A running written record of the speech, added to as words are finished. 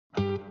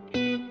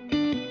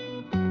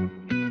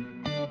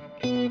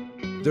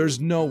There's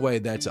no way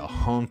that's a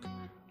hunk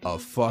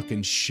of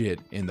fucking shit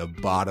in the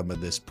bottom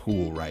of this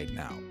pool right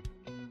now.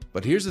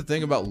 But here's the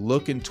thing about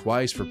looking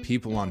twice for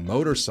people on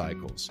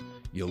motorcycles.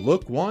 You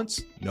look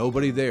once,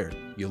 nobody there.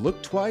 You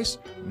look twice,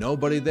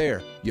 nobody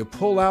there. You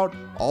pull out,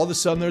 all of a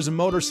sudden there's a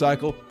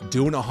motorcycle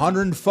doing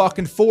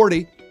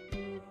 140.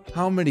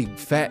 How many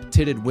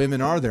fat-titted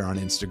women are there on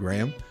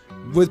Instagram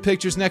with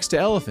pictures next to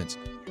elephants?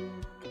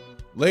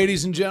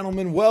 Ladies and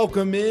gentlemen,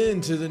 welcome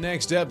into the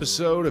next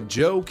episode of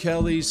Joe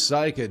Kelly's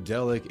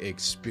Psychedelic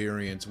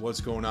Experience.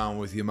 What's going on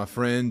with you, my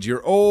friend?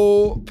 Your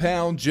old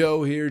pal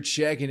Joe here,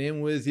 checking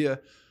in with you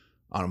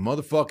on a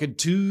motherfucking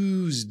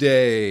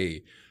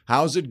Tuesday.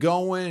 How's it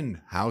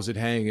going? How's it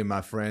hanging,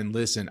 my friend?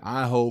 Listen,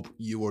 I hope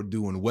you are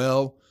doing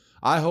well.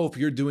 I hope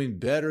you're doing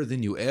better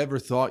than you ever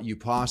thought you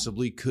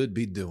possibly could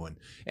be doing.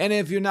 And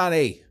if you're not,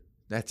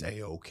 that's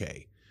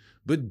A-okay.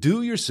 But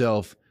do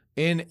yourself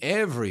and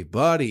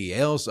everybody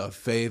else a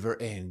favor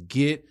and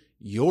get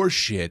your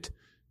shit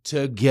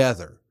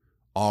together.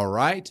 All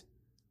right?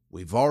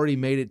 We've already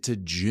made it to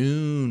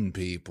June,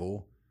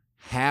 people.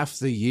 Half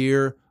the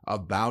year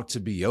about to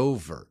be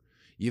over.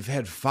 You've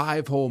had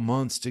 5 whole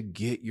months to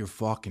get your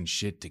fucking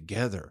shit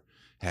together.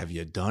 Have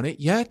you done it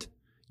yet?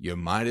 You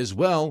might as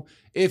well.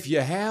 If you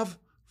have,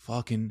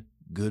 fucking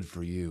good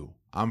for you.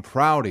 I'm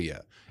proud of you.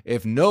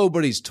 If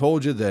nobody's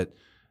told you that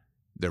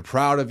they're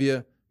proud of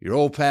you, your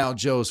old pal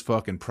Joe's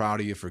fucking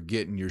proud of you for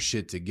getting your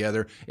shit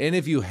together. And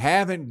if you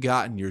haven't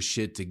gotten your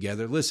shit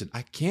together, listen,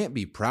 I can't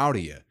be proud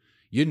of you.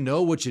 You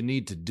know what you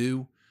need to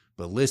do.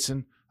 But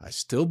listen, I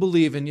still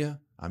believe in you.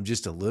 I'm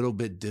just a little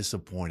bit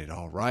disappointed,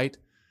 all right?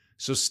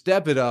 So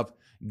step it up.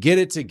 Get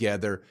it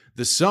together.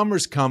 The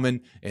summer's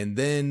coming, and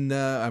then,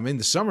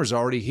 the summer's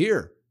already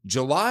here.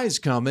 July's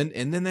coming,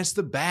 and then that's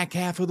the back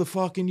half of the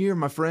fucking year,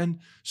 my friend.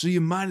 So you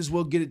might as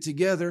well get it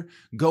together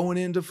going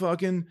into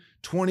fucking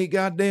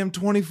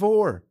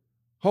 2024.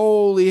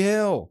 Holy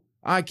hell.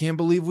 I can't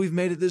believe we've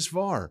made it this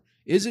far.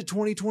 Is it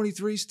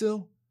 2023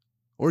 still?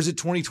 Or is it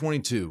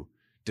 2022?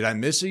 Did I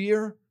miss a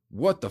year?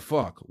 What the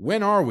fuck?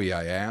 When are we,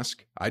 I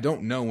ask? I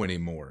don't know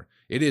anymore.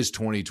 It is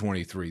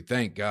 2023.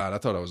 Thank God. I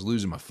thought I was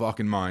losing my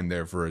fucking mind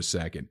there for a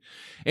second.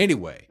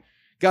 Anyway,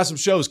 got some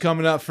shows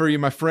coming up for you,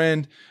 my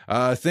friend.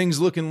 Things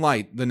looking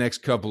light the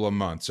next couple of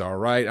months, all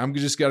right? I'm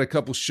just got a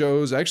couple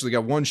shows. I actually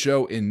got one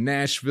show in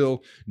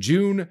Nashville,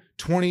 June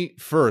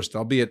 21st.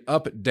 I'll be at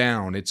Up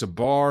Down. It's a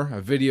bar,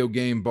 a video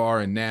game bar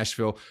in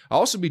Nashville. I'll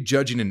also be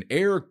judging an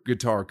air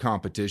guitar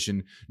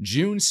competition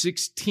June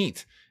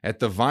 16th at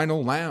the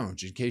Vinyl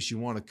Lounge, in case you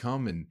want to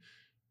come and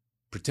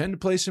pretend to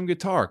play some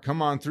guitar.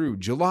 Come on through.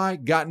 July,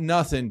 got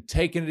nothing.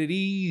 Taking it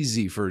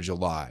easy for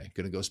July.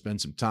 Going to go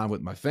spend some time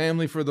with my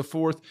family for the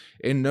 4th,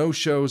 and no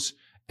shows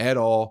at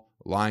all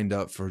lined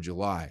up for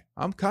July.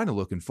 I'm kind of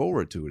looking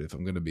forward to it, if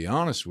I'm going to be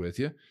honest with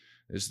you.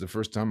 This is the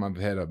first time I've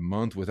had a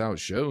month without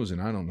shows,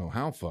 and I don't know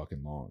how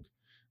fucking long.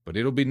 But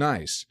it'll be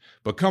nice.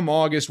 But come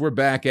August, we're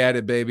back at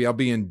it, baby. I'll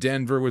be in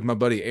Denver with my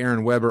buddy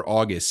Aaron Weber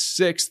August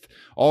 6th.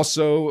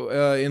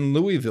 Also in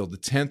Louisville, the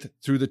 10th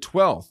through the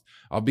 12th.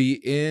 I'll be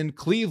in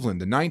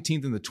Cleveland, the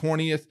 19th and the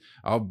 20th.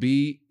 I'll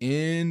be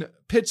in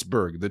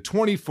Pittsburgh, the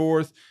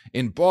 24th.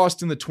 In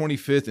Boston, the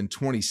 25th and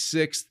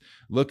 26th.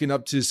 Looking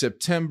up to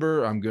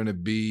September, I'm going to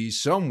be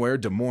somewhere,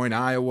 Des Moines,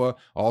 Iowa.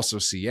 Also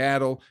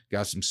Seattle.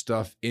 Got some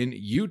stuff in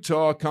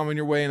Utah coming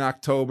your way in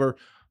October.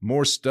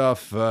 More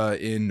stuff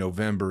in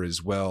November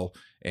as well.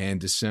 And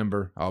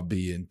December, I'll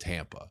be in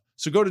Tampa.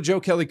 So go to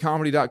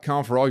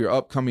joekellycomedy.com for all your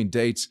upcoming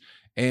dates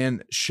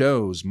and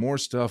shows. More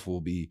stuff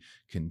will be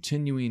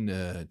continuing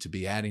to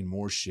be adding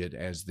more shit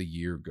as the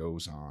year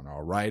goes on,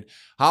 all right?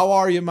 How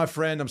are you, my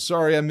friend? I'm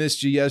sorry I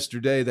missed you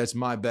yesterday. That's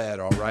my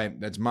bad, all right?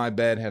 That's my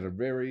bad. Had a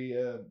very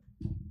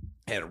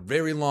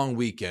long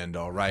weekend,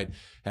 all right?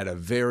 Had a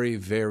very,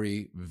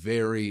 very,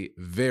 very,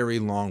 very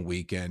long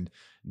weekend.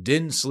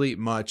 Didn't sleep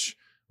much.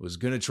 Was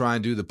going to try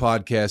and do the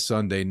podcast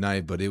Sunday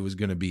night, but it was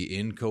going to be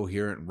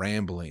incoherent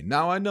rambling.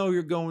 Now, I know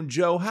you're going,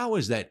 Joe, how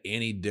is that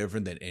any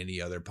different than any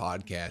other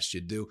podcast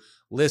you do?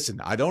 Listen,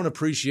 I don't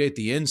appreciate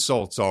the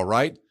insults, all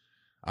right?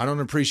 I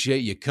don't appreciate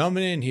you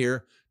coming in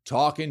here,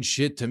 talking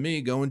shit to me,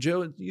 going,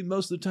 Joe,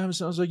 most of the time it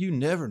sounds like you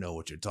never know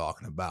what you're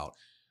talking about.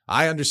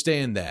 I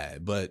understand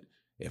that, but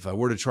if I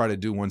were to try to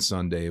do one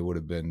Sunday, it would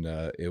have been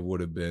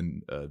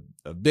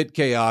a bit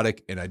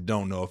chaotic, and I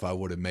don't know if I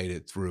would have made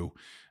it through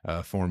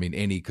forming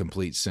any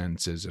complete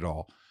sentences at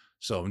all.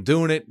 So I'm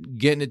doing it,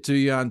 getting it to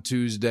you on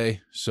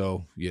Tuesday.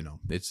 So,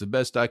 it's the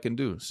best I can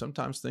do.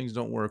 Sometimes things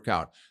don't work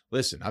out.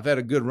 Listen, I've had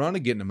a good run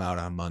of getting them out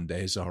on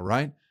Mondays, all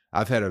right?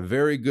 I've had a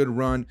very good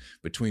run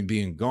between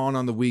being gone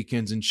on the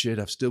weekends and shit.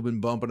 I've still been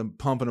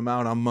pumping them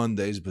out on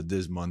Mondays, but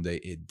this Monday,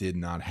 it did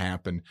not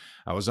happen.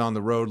 I was on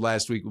the road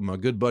last week with my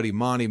good buddy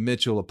Monty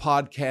Mitchell, a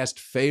podcast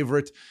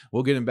favorite.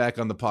 We'll get him back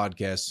on the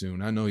podcast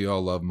soon. I know you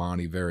all love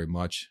Monty very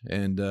much,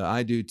 and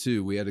I do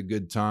too. We had a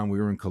good time. We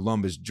were in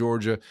Columbus,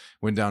 Georgia,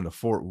 went down to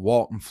Fort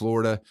Walton,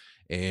 Florida,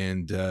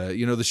 and,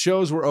 the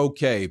shows were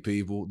okay,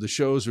 people. The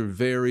shows were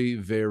very,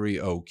 very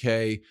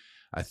okay.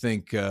 I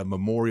think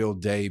Memorial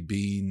Day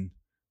being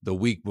the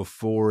week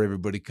before,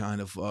 everybody kind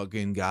of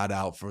fucking got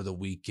out for the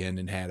weekend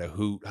and had a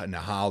hoot and a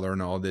holler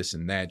and all this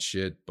and that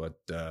shit. But,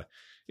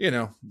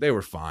 they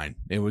were fine.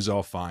 It was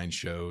all fine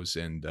shows.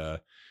 And,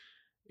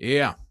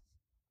 yeah,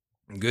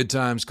 good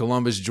times.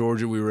 Columbus,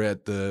 Georgia. We were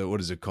at the,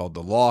 what is it called?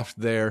 The Loft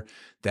there.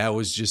 That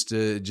was just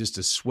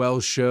a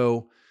swell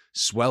show.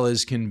 Swell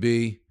as can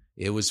be.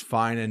 It was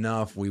fine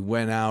enough. We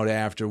went out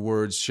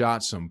afterwards,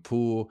 shot some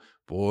pool.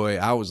 Boy,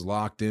 I was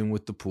locked in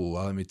with the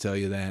pool. Let me tell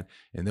you that.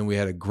 And then we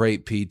had a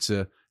great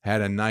pizza,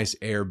 had a nice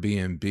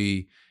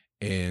Airbnb,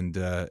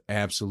 and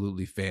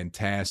absolutely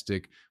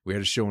fantastic. We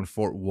had a show in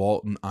Fort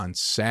Walton on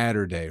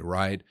Saturday,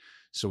 right?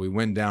 So we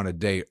went down a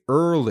day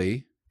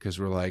early because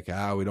we're like,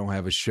 we don't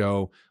have a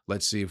show.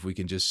 Let's see if we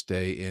can just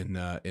stay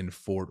in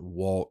Fort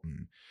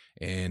Walton.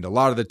 And a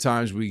lot of the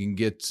times we can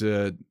get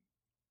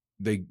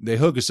they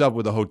hook us up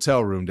with a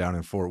hotel room down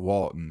in Fort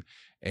Walton.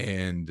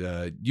 And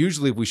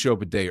usually if we show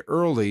up a day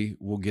early,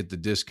 we'll get the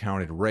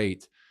discounted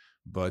rate.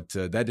 But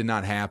that did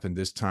not happen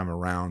this time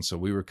around. So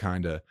we were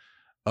kind of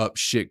up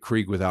shit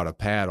creek without a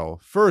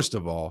paddle. First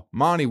of all,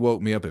 Monty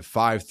woke me up at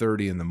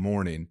 5:30 in the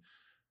morning.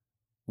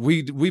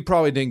 We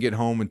probably didn't get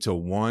home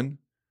until 1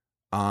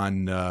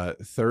 on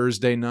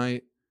Thursday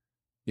night,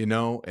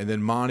 and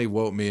then Monty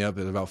woke me up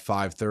at about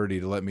 5:30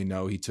 to let me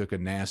know he took a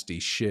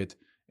nasty shit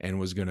and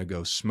was going to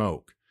go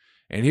smoke.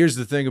 And here's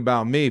the thing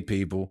about me,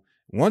 people.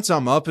 Once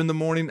I'm up in the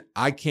morning,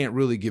 I can't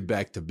really get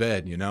back to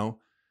bed,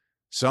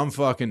 So I'm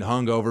fucking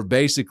hungover,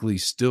 basically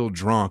still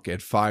drunk at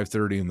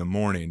 5:30 in the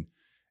morning.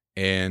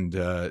 And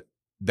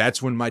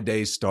that's when my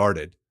day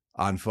started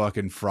on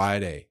fucking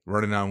Friday,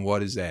 running on,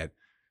 what is that,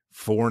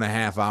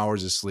 4.5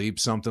 hours of sleep,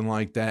 something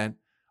like that.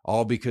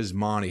 All because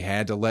Monty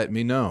had to let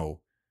me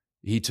know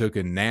he took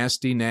a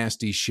nasty,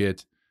 nasty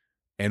shit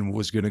and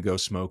was going to go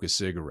smoke a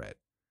cigarette.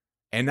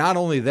 And not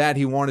only that,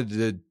 he wanted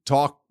to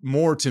talk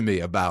more to me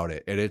about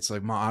it. And it's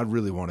like, Mom, I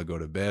really want to go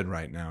to bed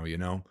right now,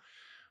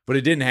 But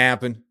it didn't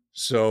happen.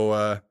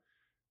 So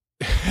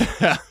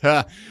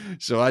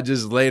so I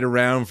just laid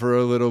around for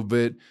a little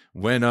bit,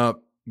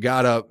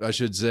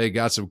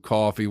 got some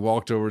coffee,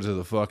 walked over to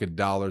the fucking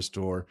dollar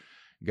store,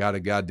 got a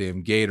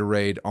goddamn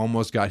Gatorade,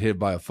 almost got hit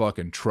by a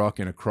fucking truck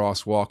in a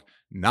crosswalk.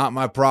 Not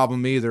my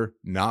problem either.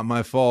 Not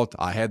my fault.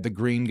 I had the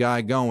green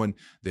guy going.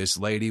 This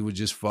lady was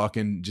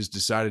just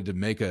decided to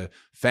make a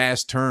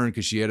fast turn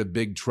because she had a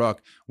big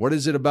truck. What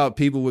is it about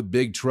people with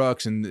big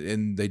trucks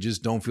and they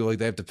just don't feel like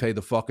they have to pay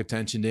the fuck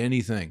attention to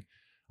anything?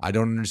 I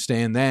don't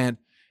understand that.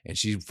 And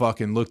she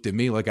fucking looked at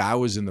me like I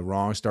was in the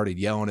wrong, started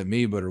yelling at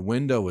me, but her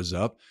window was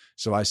up.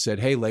 So I said,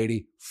 hey,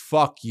 lady,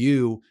 fuck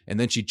you. And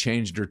then she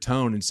changed her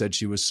tone and said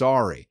she was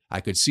sorry. I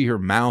could see her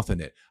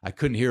mouthing it. I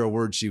couldn't hear a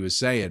word she was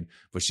saying,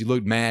 but she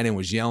looked mad and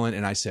was yelling.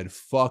 And I said,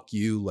 fuck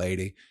you,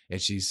 lady. And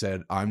she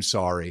said, I'm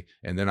sorry.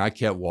 And then I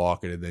kept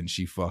walking and then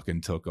she fucking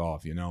took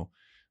off,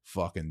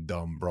 Fucking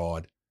dumb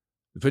broad.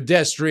 The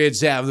pedestrians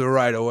have the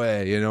right of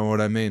way, you know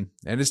what I mean?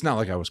 And it's not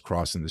like I was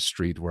crossing the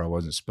street where I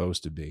wasn't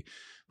supposed to be.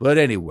 But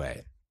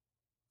anyway,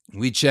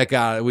 we check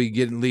out, leave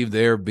the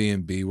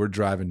Airbnb. We're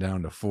driving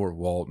down to Fort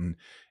Walton.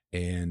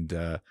 And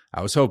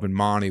I was hoping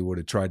Monty would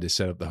have tried to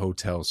set up the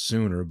hotel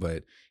sooner,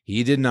 but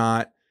he did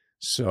not.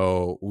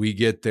 So we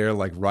get there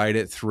like right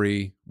at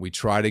 3. We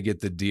try to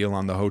get the deal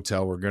on the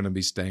hotel we're going to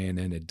be staying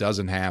in. It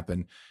doesn't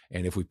happen.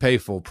 And if we pay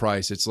full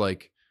price, it's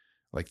like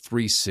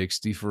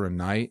 $360 for a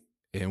night.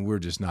 And we're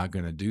just not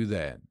going to do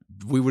that.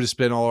 We would have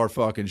spent all our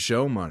fucking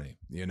show money,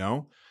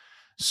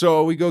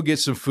 So we go get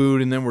some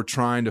food, and then we're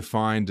trying to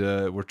find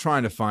a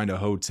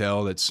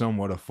hotel that's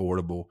somewhat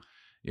affordable,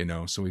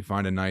 So we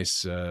find a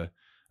nice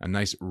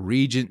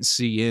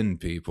Regency Inn,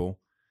 people.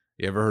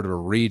 You ever heard of a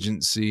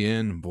Regency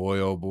Inn? Boy,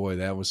 oh boy,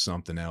 that was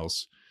something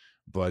else.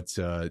 But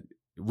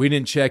we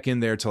didn't check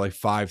in there till like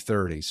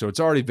 5:30, so it's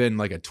already been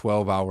like a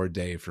 12-hour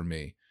day for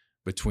me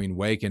between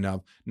waking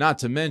up. Not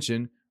to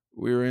mention,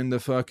 we were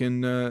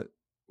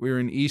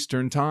in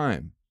Eastern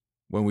time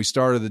when we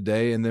started the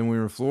day, and then we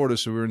were in Florida,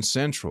 so we were in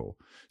Central.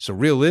 So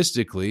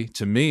realistically,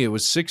 to me, it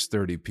was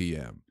 6:30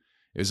 p.m.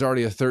 It was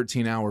already a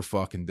 13-hour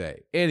fucking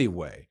day.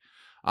 Anyway,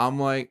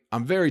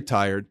 I'm very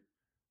tired.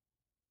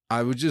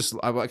 I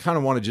kind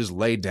of want to just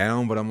lay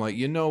down, but I'm like,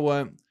 you know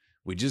what?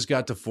 We just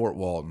got to Fort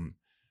Walton.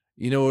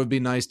 It would be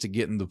nice to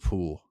get in the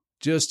pool,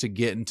 just to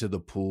get into the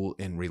pool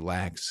and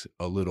relax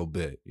a little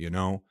bit,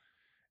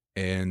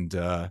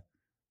 And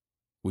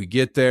we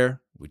get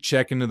there. We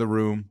check into the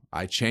room.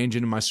 I change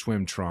into my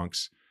swim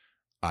trunks.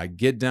 I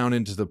get down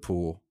into the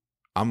pool.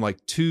 I'm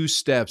like 2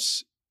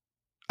 steps.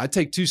 I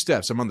take 2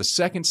 steps. I'm on the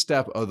second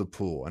step of the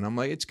pool. And I'm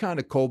like, it's kind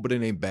of cold, but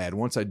it ain't bad.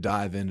 Once I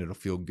dive in, it'll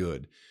feel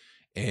good.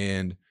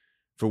 And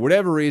for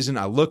whatever reason,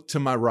 I look to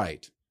my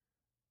right.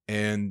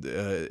 And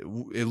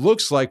it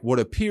looks like what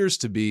appears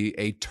to be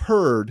a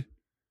turd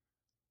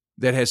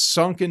that has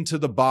sunk into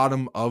the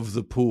bottom of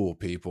the pool,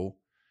 people.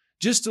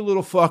 Just a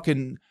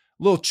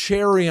little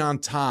cherry on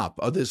top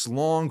of this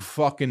long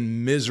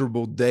fucking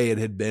miserable day it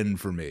had been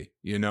for me,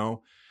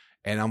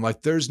 And I'm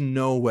like, there's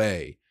no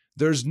way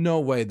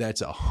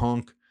that's a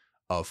hunk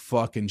of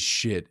fucking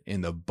shit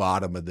in the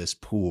bottom of this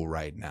pool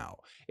right now.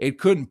 It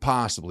couldn't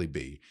possibly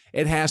be.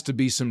 It has to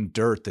be some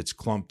dirt that's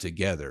clumped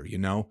together, you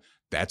know?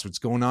 That's what's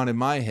going on in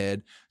my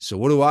head. So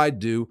what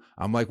do?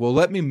 I'm like, well,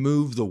 let me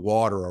move the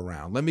water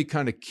around. Let me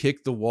kind of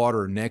kick the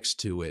water next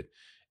to it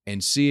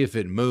and see if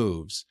it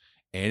moves.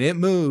 And it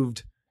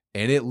moved,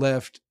 and it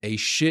left a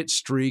shit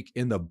streak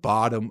in the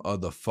bottom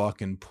of the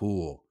fucking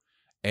pool.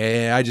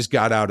 And I just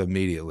got out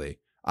immediately.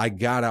 I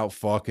got out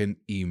fucking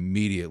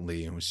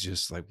immediately and was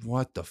just like,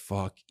 what the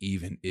fuck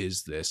even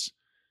is this?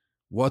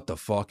 What the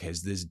fuck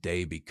has this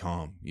day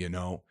become, you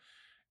know?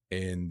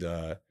 And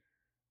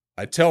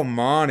I tell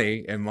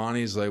Monty, and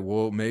Monty's like,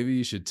 well, maybe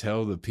you should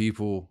tell the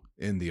people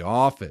in the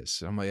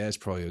office. I'm like, that's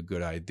probably a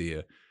good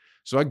idea.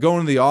 So I go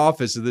into the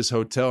office of this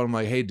hotel, and I'm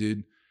like, hey,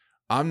 dude,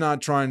 I'm not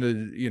trying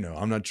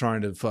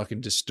to fucking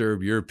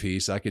disturb your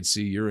peace. I could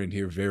see you're in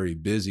here very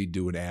busy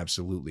doing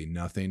absolutely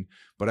nothing.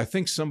 But I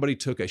think somebody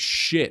took a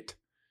shit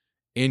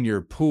in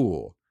your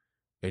pool.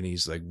 And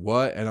he's like,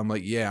 what? And I'm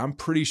like, yeah, I'm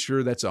pretty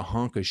sure that's a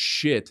hunk of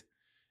shit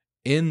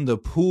in the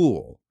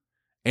pool.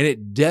 And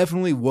it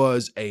definitely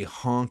was a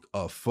hunk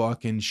of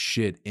fucking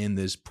shit in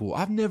this pool.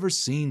 I've never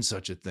seen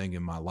such a thing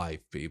in my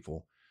life,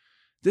 people.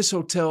 This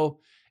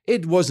hotel,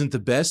 it wasn't the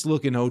best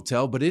looking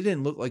hotel, but it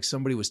didn't look like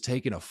somebody was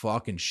taking a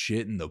fucking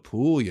shit in the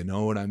pool. You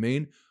know what I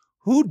mean?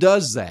 Who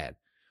does that?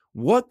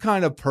 What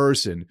kind of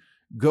person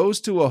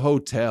goes to a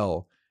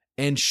hotel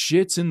and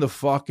shits in the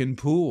fucking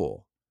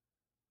pool?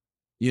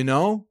 You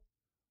know?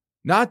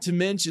 Not to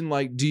mention,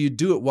 like, do you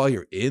do it while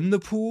you're in the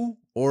pool,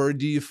 or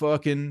do you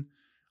fucking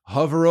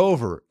hover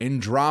over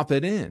and drop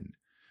it in?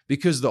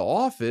 Because the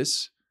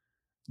office,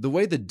 the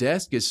way the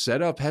desk is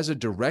set up, has a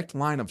direct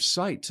line of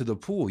sight to the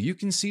pool. You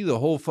can see the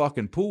whole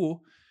fucking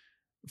pool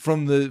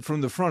from the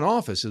front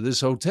office of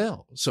this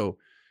hotel. So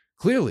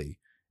clearly,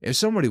 if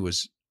somebody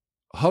was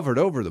hovered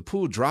over the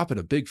pool dropping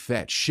a big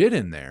fat shit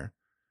in there,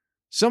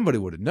 somebody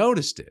would have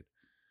noticed it.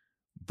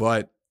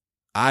 But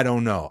I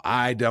don't know.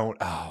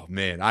 Oh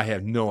man, I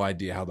have no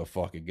idea how the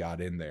fuck it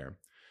got in there.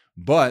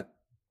 But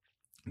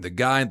the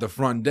guy at the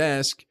front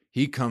desk,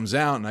 he comes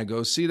out and I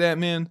go, see that,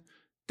 man?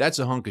 That's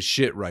a hunk of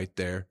shit right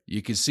there.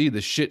 You can see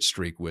the shit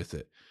streak with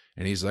it.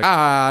 And he's like,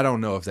 I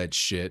don't know if that's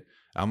shit.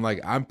 I'm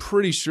like, I'm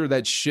pretty sure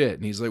that's shit.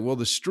 And he's like, well,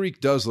 the streak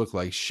does look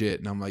like shit.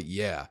 And I'm like,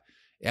 yeah,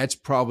 that's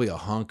probably a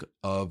hunk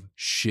of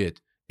shit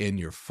in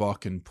your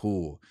fucking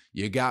pool.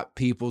 You got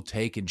people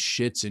taking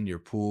shits in your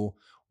pool.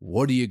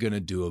 What are you going to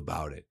do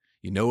about it?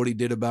 You know what he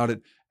did about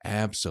it?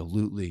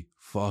 Absolutely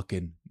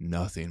fucking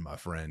nothing, my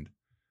friend.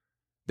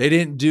 They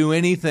didn't do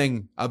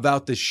anything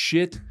about the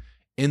shit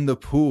in the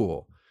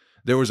pool.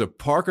 There was a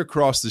park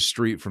across the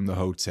street from the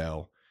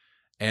hotel,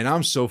 and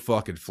I'm so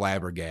fucking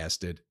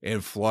flabbergasted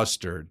and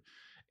flustered.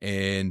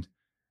 And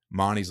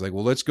Monty's like,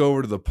 well, let's go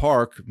over to the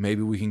park.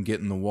 Maybe we can get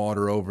in the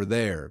water over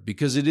there,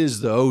 because it is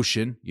the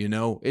ocean, you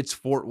know. It's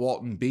Fort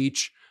Walton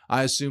Beach.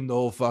 I assume the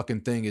whole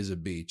fucking thing is a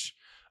beach.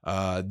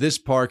 This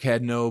park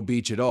had no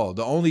beach at all.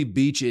 The only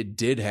beach it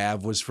did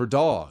have was for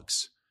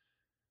dogs.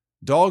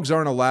 Dogs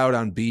aren't allowed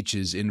on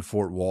beaches in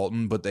Fort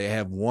Walton, but they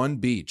have one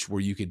beach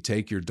where you could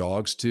take your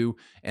dogs to,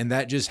 and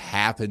that just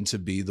happened to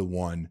be the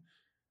one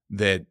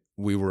that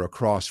we were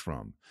across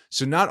from.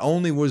 So not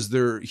only was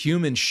there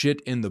human shit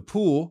in the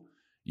pool,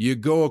 you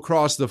go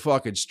across the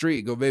fucking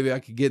street, go, baby, I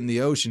could get in the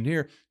ocean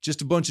here,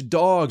 just a bunch of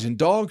dogs and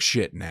dog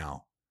shit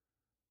now.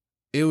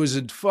 It was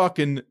a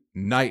fucking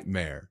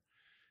nightmare.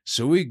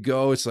 So we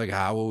go, it's like,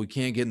 well, we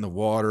can't get in the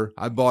water.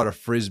 I bought a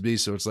Frisbee,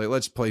 so it's like,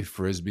 let's play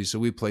Frisbee. So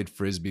we played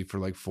Frisbee for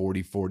like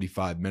 40,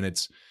 45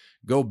 minutes.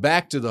 Go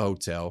back to the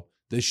hotel.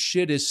 The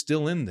shit is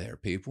still in there,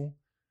 people.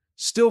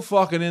 Still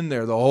fucking in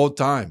there the whole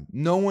time.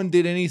 No one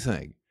did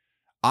anything.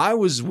 I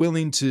was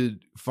willing to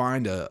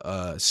find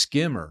a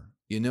skimmer,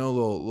 you know, a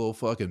little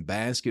fucking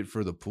basket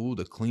for the pool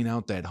to clean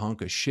out that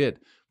hunk of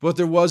shit, but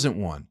there wasn't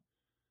one.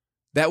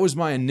 That was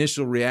my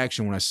initial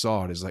reaction when I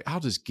saw it. Is like, I'll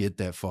just get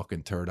that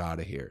fucking turd out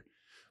of here.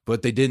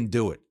 But they didn't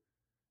do it.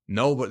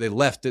 No, but they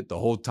left it the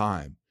whole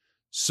time.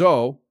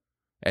 So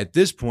at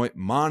this point,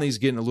 Monty's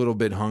getting a little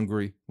bit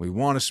hungry. We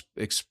want to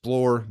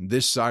explore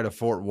this side of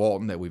Fort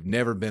Walton that we've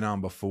never been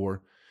on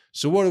before.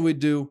 So what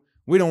do?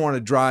 We don't want to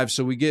drive,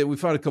 so we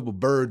found a couple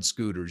bird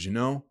scooters, you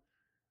know?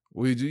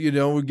 We're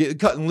getting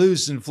cutting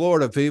loose in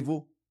Florida,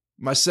 people.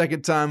 My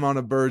second time on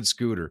a bird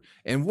scooter.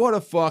 And what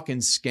a fucking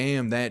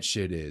scam that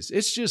shit is.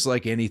 It's just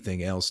like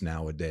anything else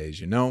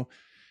nowadays, you know?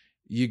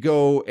 You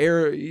go with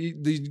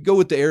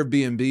the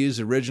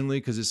Airbnbs originally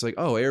because it's like,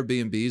 oh,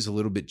 Airbnb is a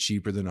little bit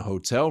cheaper than a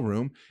hotel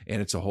room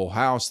and it's a whole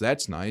house.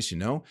 That's nice, you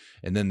know?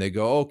 And then they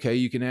go, okay,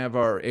 you can have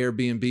our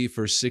Airbnb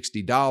for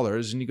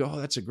 $60. And you go, oh,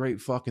 that's a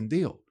great fucking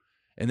deal.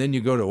 And then you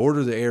go to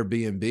order the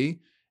Airbnb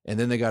and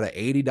then they got an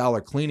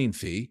 $80 cleaning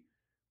fee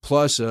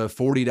plus a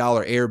 $40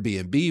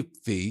 Airbnb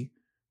fee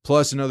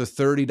plus another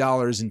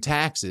 $30 in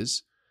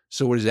taxes.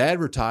 So what is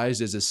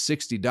advertised as a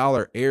 $60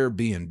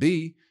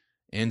 Airbnb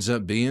ends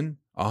up being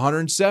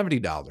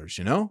 $170,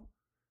 you know?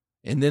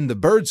 And then the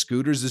bird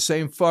scooter's the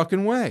same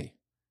fucking way.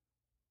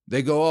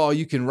 They go, oh,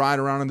 you can ride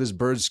around on this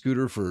bird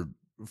scooter for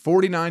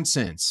 49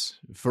 cents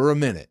for a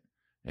minute.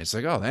 And it's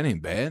like, oh, that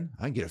ain't bad.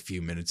 I can get a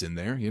few minutes in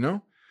there, you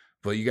know?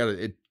 But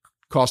it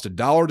costs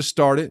 $1 to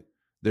start it.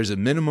 There's a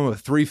minimum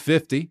of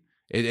 $3.50.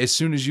 As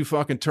soon as you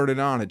fucking turn it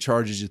on, it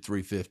charges you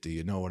 $3.50.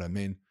 You know what I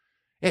mean?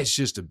 It's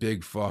just a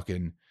big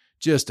fucking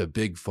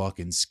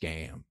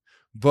scam.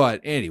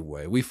 But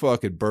anyway, we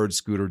fucking bird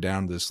scooter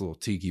down to this little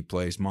tiki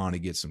place. Monty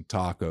gets some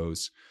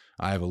tacos.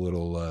 I have a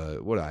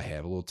little, what I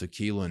have? A little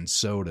tequila and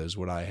soda is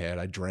what I had.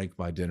 I drank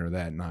my dinner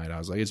that night. I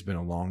was like, it's been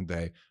a long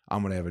day.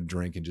 I'm going to have a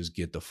drink and just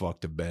get the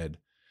fuck to bed.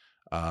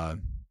 The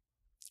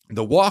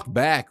walk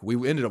back,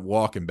 we ended up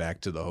walking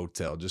back to the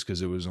hotel just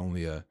because it was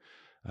only it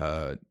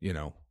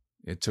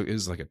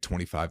was like a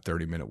 25,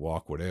 30-minute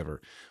walk,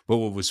 whatever. But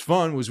what was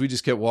fun was we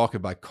just kept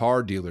walking by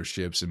car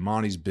dealerships, and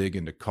Monty's big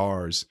into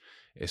cars.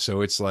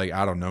 So it's like,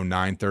 I don't know,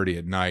 9:30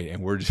 at night,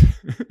 and we're just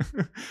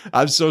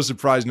I'm so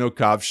surprised no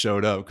cops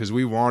showed up because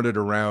we wandered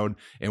around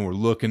and we're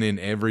looking in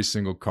every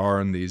single car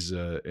in these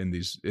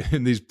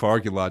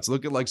parking lots,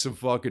 looking like some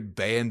fucking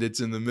bandits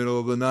in the middle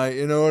of the night.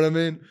 You know what I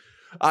mean?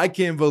 I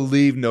can't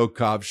believe no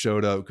cops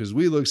showed up because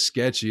we looked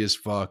sketchy as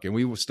fuck, and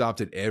we stopped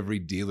at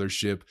every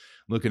dealership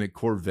looking at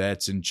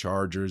Corvettes and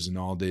Chargers and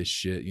all this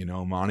shit. You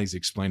know, Monty's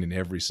explaining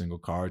every single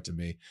car to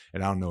me,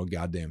 and I don't know a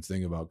goddamn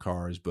thing about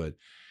cars, but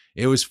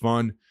it was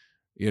fun.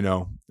 You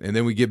know, and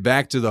then we get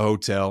back to the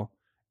hotel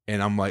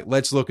and I'm like,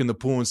 let's look in the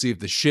pool and see if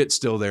the shit's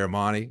still there,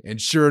 Monty. And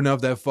sure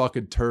enough, that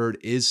fucking turd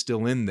is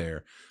still in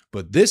there.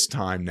 But this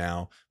time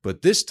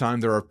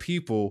there are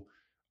people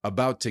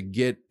about to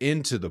get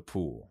into the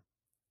pool.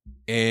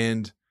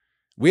 And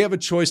we have a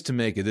choice to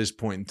make at this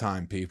point in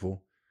time,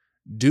 people.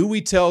 Do we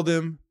tell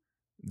them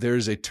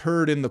there's a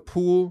turd in the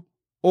pool,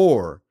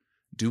 or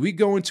do we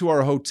go into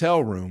our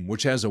hotel room,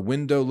 which has a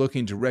window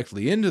looking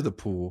directly into the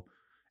pool,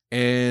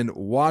 and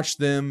watch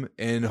them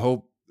and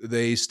hope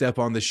they step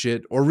on the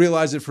shit or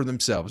realize it for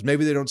themselves?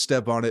 Maybe they don't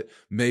step on it.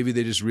 Maybe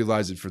they just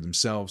realize it for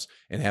themselves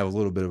and have a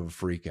little bit of a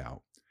freak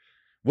out.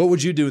 What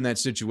would you do in that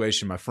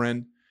situation, my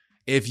friend?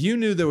 If you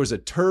knew there was a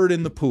turd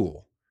in the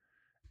pool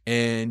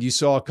and you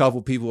saw a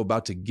couple people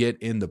about to get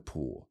in the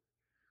pool,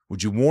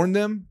 would you warn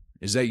them?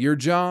 Is that your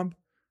job?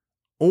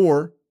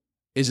 Or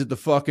is it the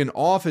fucking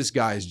office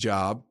guy's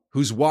job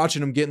who's watching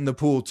them get in the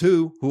pool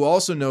too, who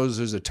also knows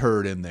there's a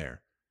turd in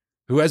there,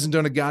 who hasn't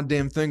done a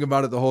goddamn thing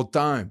about it the whole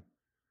time?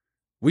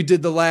 We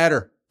did the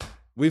latter.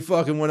 We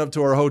fucking went up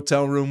to our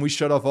hotel room. We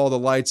shut off all the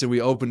lights and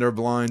we opened our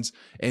blinds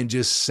and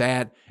just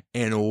sat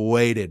and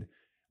waited.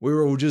 We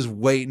were just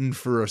waiting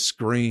for a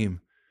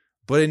scream,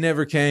 but it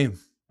never came.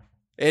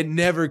 It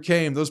never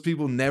came. Those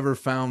people never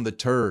found the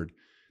turd.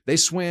 They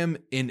swam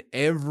in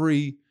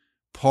every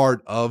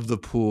part of the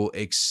pool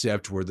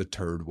except where the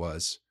turd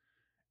was.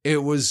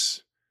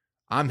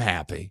 I'm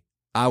happy.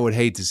 I would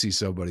hate to see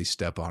somebody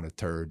step on a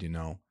turd, you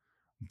know.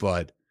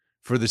 But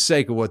for the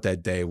sake of what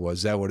that day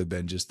was, that would have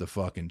been just the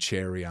fucking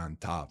cherry on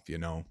top, you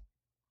know.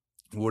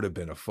 Would have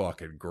been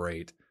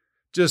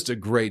just a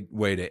great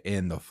way to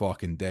end the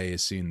fucking day,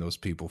 is seeing those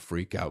people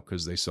freak out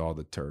because they saw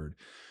the turd.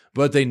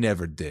 But they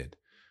never did.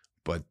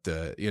 But,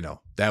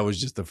 that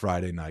was just the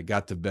Friday night.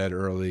 Got to bed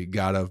early,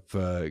 got up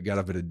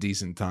at a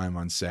decent time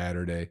on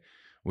Saturday.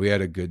 We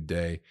had a good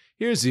day.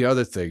 Here's the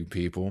other thing,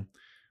 people.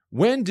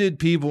 When did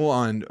people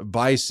on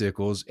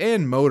bicycles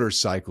and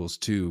motorcycles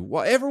too?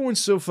 Well, everyone's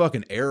so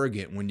fucking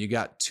arrogant when you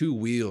got two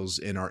wheels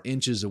and are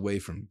inches away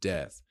from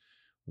death.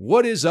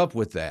 What is up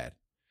with that?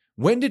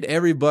 When did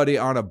everybody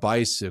on a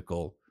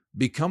bicycle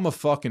become a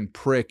fucking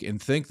prick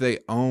and think they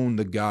own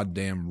the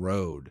goddamn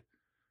road?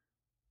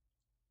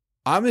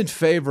 I'm in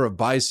favor of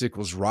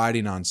bicycles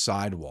riding on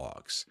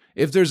sidewalks.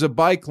 If there's a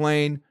bike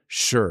lane,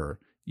 sure,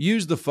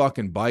 use the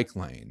fucking bike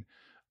lane.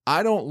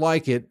 I don't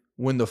like it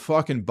when the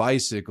fucking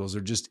bicycles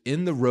are just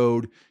in the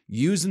road,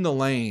 using the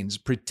lanes,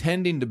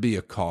 pretending to be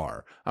a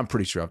car. I'm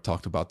pretty sure I've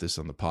talked about this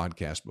on the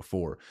podcast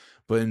before.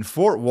 But in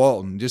Fort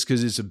Walton, just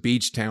because it's a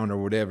beach town or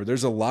whatever,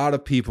 there's a lot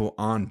of people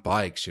on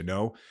bikes, you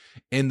know?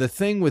 And the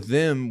thing with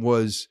them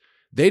was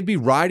they'd be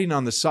riding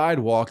on the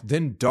sidewalk,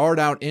 then dart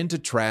out into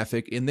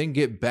traffic, and then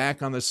get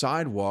back on the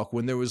sidewalk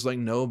when there was like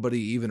nobody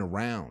even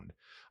around.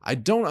 I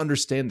don't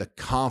understand the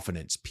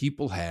confidence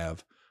people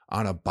have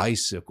on a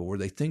bicycle where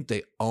they think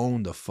they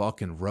own the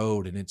fucking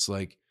road. And it's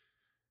like,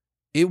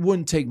 it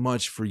wouldn't take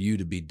much for you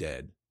to be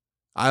dead.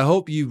 I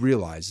hope you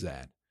realize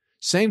that.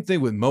 Same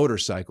thing with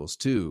motorcycles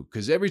too,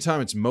 because every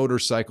time it's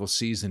motorcycle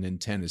season in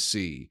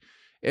Tennessee,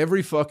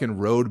 every fucking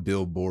road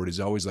billboard is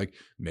always like,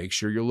 make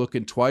sure you're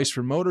looking twice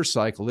for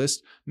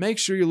motorcyclists. Make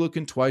sure you're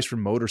looking twice for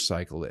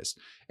motorcyclists.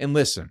 And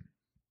listen,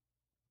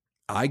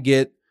 I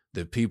get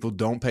that people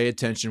don't pay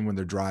attention when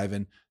they're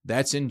driving.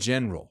 That's in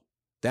general.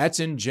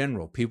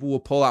 People will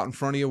pull out in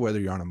front of you, whether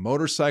you're on a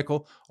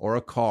motorcycle or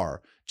a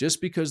car,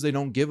 just because they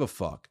don't give a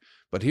fuck.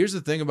 But here's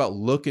the thing about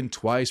looking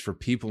twice for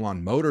people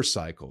on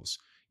motorcycles.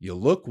 You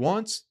look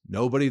once,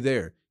 nobody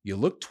there. You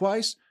look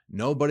twice,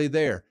 nobody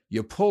there.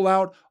 You pull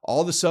out,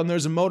 all of a sudden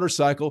there's a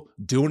motorcycle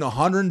doing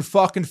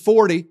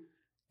 140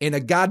 in a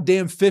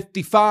goddamn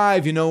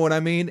 55, you know what I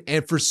mean?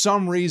 And for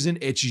some reason,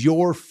 it's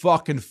your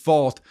fucking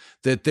fault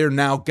that they're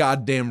now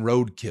goddamn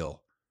roadkill.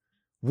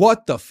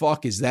 What the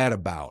fuck is that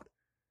about?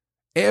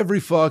 Every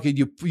fucking,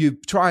 you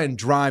try and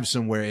drive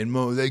somewhere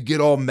and they get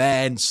all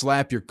mad and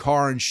slap your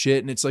car and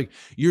shit. And it's like,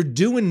 you're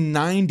doing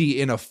 90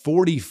 in a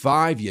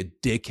 45, you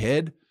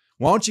dickhead.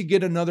 Why don't you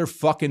get another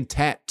fucking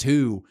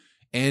tattoo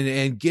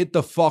and get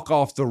the fuck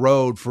off the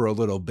road for a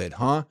little bit,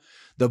 huh?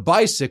 The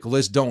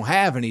bicyclists don't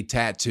have any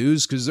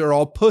tattoos because they're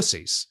all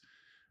pussies.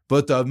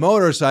 But the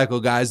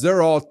motorcycle guys,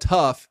 they're all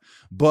tough,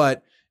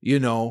 but, you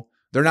know,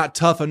 they're not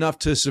tough enough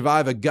to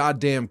survive a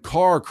goddamn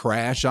car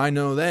crash. I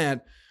know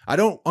that. I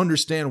don't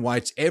understand why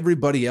it's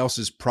everybody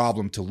else's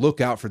problem to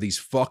look out for these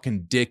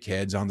fucking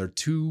dickheads on their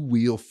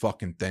two-wheel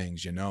fucking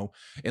things, you know?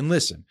 And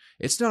listen,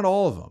 it's not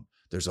all of them.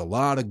 There's a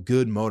lot of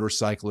good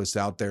motorcyclists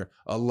out there,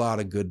 a lot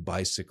of good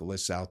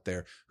bicyclists out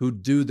there who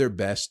do their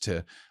best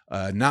to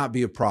not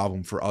be a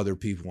problem for other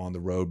people on the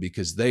road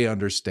because they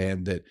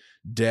understand that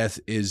death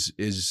is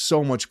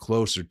so much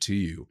closer to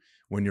you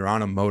when you're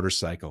on a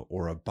motorcycle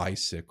or a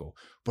bicycle.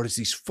 But it's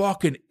these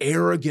fucking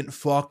arrogant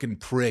fucking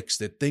pricks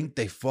that think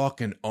they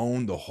fucking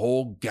own the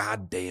whole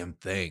goddamn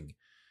thing.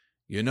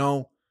 You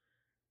know?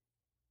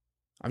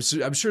 I'm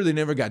sure they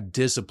never got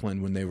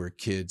disciplined when they were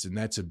kids, and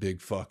that's a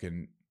big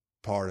fucking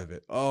part of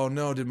it. Oh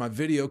no, did my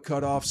video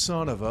cut off?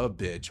 Son of a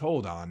bitch.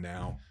 Hold on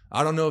now.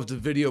 I don't know if the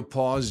video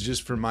paused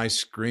just for my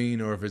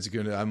screen or if it's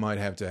gonna, I might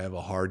have to have a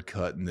hard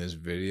cut in this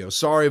video.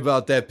 Sorry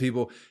about that,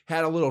 people.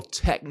 Had a little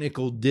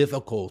technical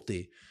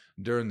difficulty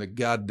during the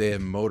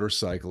goddamn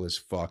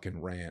motorcyclist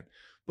fucking rant.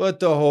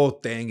 But the whole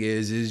thing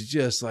is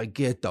just like,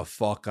 get the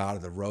fuck out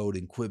of the road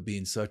and quit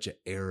being such an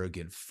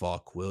arrogant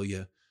fuck, will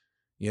you?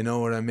 You know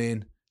what I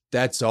mean?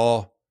 That's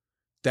all.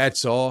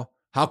 That's all.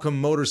 How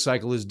come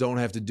motorcyclists don't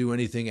have to do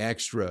anything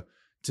extra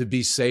to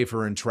be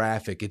safer in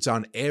traffic? It's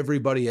on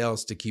everybody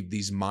else to keep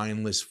these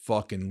mindless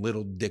fucking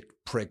little dick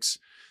pricks,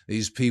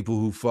 these people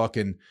who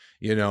fucking,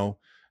 you know,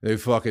 they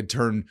fucking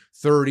turn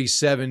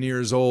 37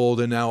 years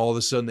old and now all of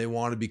a sudden they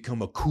want to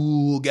become a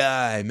cool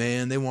guy,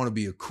 man. They want to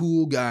be a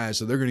cool guy.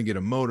 So they're going to get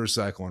a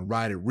motorcycle and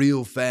ride it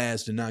real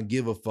fast and not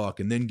give a fuck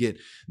and then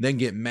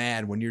get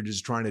mad when you're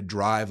just trying to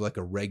drive like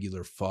a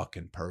regular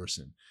fucking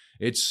person.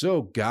 It's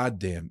so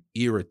goddamn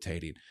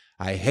irritating.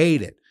 I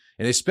hate it.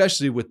 And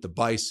especially with the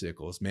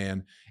bicycles,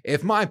 man.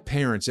 If my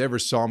parents ever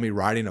saw me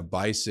riding a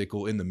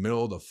bicycle in the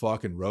middle of the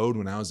fucking road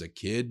when I was a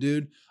kid,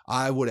 dude,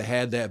 I would have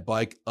had that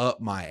bike up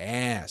my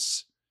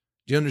ass.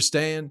 Do you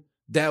understand?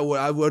 I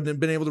wouldn't have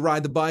been able to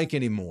ride the bike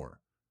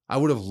anymore. I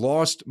would have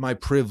lost my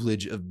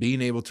privilege of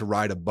being able to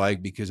ride a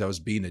bike because I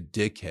was being a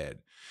dickhead.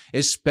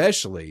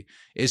 Especially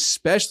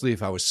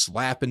if I was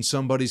slapping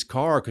somebody's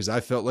car because I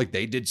felt like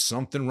they did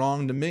something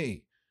wrong to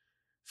me.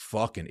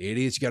 Fucking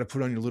idiots. You got to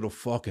put on your little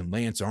fucking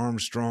Lance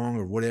Armstrong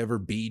or whatever,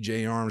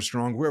 BJ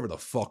Armstrong, wherever the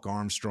fuck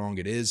Armstrong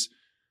it is.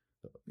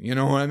 You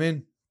know what I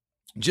mean?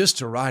 Just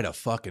to ride a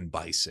fucking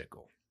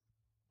bicycle.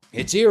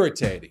 It's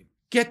irritating.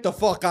 Get the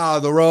fuck out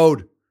of the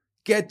road.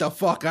 Get the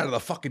fuck out of the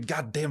fucking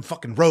goddamn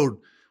fucking road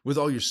with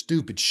all your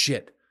stupid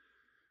shit.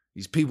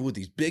 These people with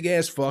these big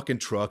ass fucking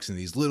trucks and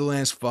these little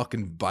ass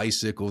fucking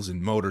bicycles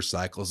and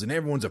motorcycles, and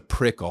everyone's a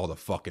prick all the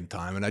fucking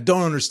time, and I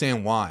don't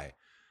understand why.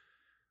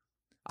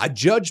 I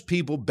judge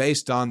people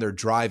based on their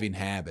driving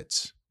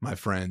habits, my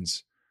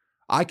friends.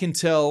 I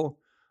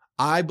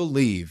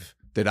believe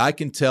that I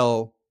can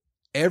tell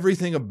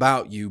everything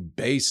about you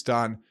based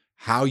on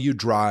how you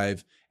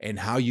drive and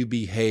how you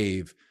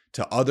behave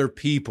to other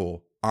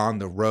people on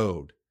the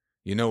road.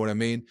 You know what I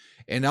mean?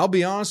 And I'll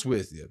be honest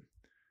with you.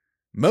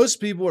 Most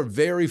people are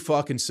very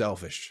fucking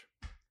selfish.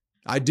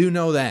 I do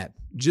know that.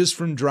 Just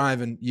from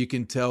driving, you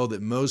can tell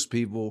that most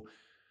people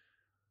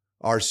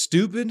are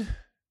stupid,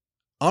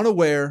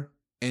 unaware,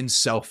 and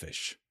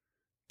selfish.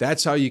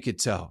 That's how you could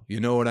tell. You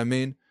know what I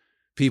mean?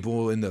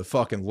 People in the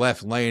fucking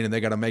left lane and they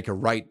got to make a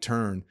right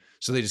turn.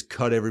 So they just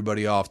cut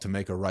everybody off to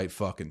make a right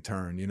fucking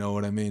turn. You know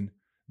what I mean?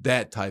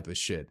 That type of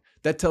shit.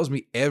 That tells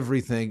me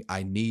everything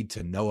I need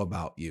to know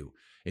about you.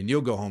 And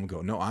you'll go home and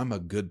go, no, I'm a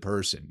good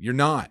person. You're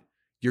not.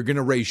 You're going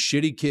to raise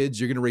shitty kids.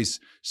 You're going to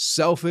raise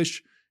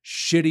selfish,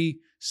 shitty,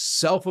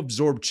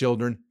 self-absorbed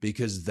children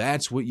because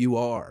that's what you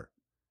are.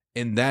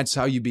 And that's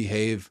how you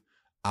behave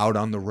out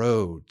on the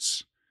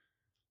roads.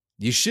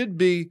 We should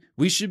be,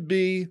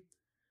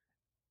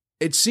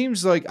 it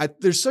seems like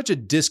there's such a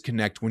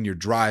disconnect when you're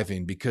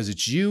driving because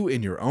it's you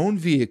in your own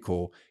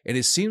vehicle and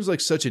it seems like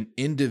such an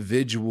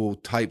individual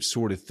type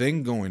sort of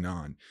thing going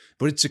on,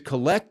 but it's a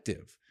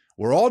collective.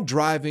 We're all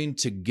driving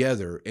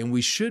together and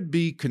we should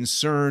be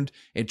concerned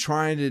and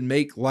trying to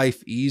make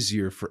life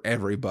easier for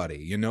everybody.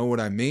 You know what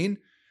I mean?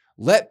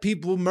 Let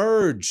people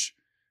merge,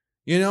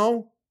 you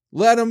know?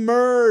 Let them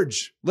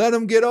merge. Let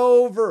them get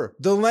over.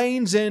 The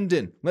lane's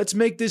ending. Let's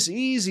make this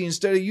easy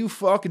instead of you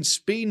fucking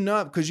speeding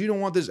up because you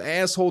don't want this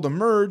asshole to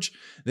merge.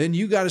 Then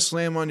you got to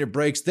slam on your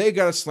brakes. They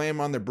got to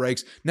slam on their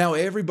brakes. Now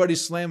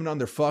everybody's slamming on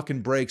their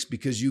fucking brakes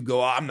because you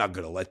go, I'm not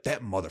going to let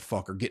that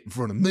motherfucker get in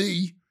front of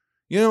me.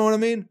 You know what I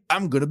mean?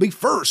 I'm going to be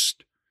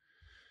first.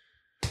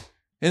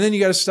 And then you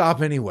got to stop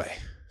anyway.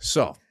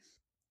 So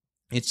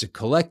it's a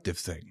collective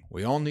thing.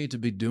 We all need to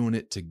be doing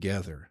it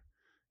together,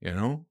 you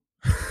know?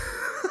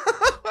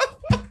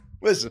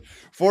 Listen,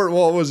 Fort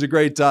Walton was a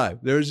great time.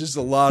 There was just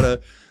a lot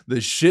of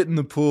the shit in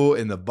the pool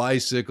and the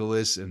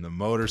bicyclists and the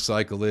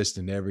motorcyclists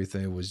and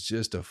everything. It was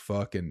just a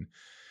fucking,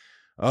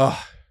 ugh.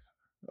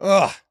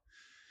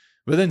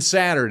 But then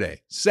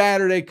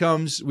Saturday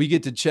comes, we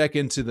get to check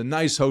into the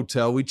nice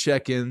hotel. We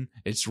check in.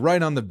 It's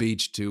right on the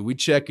beach too. We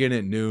check in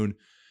at noon.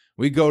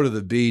 We go to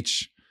the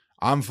beach.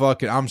 I'm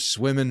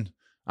swimming.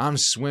 I'm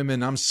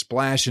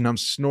splashing. I'm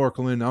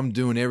snorkeling. I'm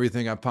doing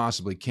everything I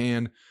possibly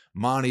can.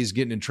 Monty's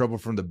getting in trouble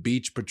from the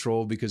beach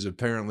patrol because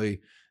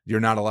apparently you're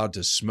not allowed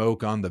to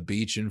smoke on the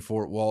beach in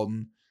Fort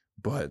Walton.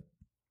 But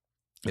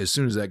as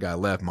soon as that guy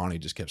left, Monty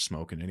just kept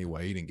smoking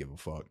anyway. He didn't give a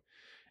fuck.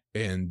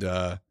 And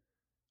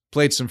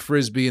played some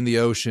Frisbee in the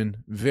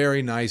ocean.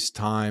 Very nice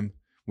time.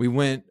 We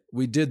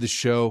did the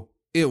show.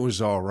 It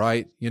was all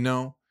right, you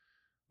know.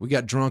 We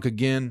got drunk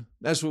again.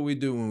 That's what we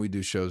do when we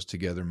do shows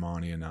together,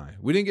 Monty and I.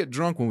 We didn't get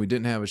drunk when we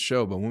didn't have a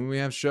show, but when we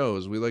have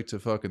shows, we like to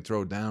fucking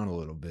throw down a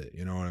little bit.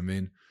 You know what I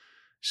mean?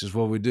 It's just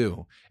what we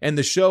do. And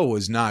the show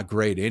was not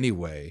great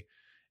anyway.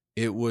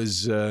 It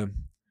was, the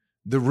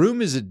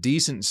room is a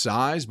decent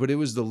size, but it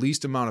was the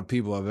least amount of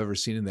people I've ever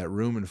seen in that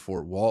room in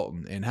Fort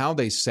Walton. And how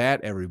they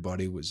sat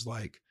everybody was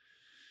like,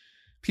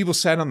 people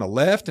sat on the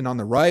left and on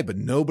the right, but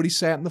nobody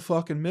sat in the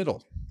fucking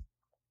middle.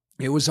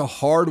 It was a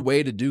hard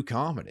way to do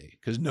comedy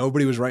because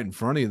nobody was right in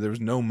front of you. There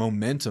was no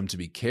momentum to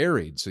be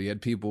carried. So you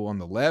had people on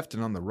the left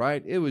and on the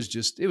right. It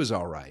was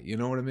all right. You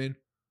know what I mean?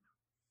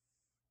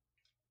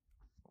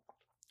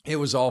 It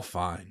was all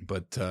fine.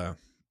 But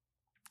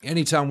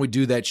anytime we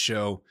do that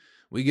show,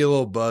 we get a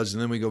little buzz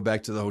and then we go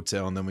back to the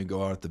hotel and then we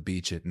go out at the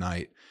beach at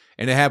night.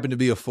 And it happened to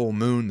be a full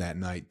moon that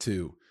night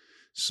too.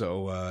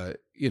 So,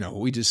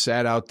 we just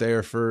sat out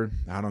there for,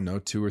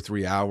 2 or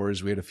 3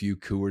 hours. We had a few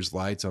Coors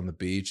Lights on the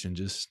beach and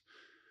just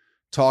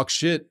talk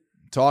shit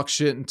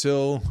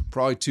until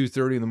probably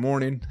 2:30 in the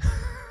morning.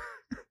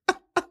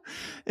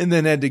 And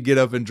then had to get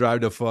up and drive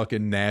to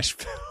fucking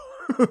Nashville.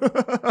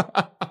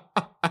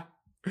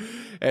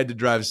 Had to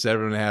drive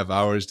 7.5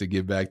 hours to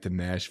get back to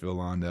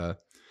Nashville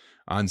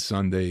on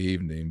Sunday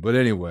evening. But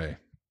anyway,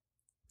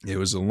 it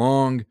was a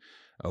long,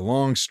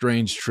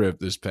 strange trip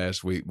this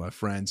past week, my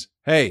friends.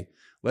 Hey,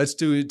 let's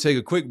take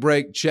a quick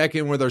break, check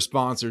in with our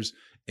sponsors,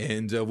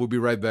 and we'll be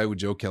right back with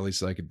Joe Kelly's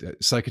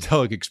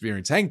Psychedelic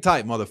Experience. Hang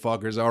tight,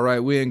 motherfuckers. All right,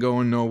 we ain't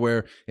going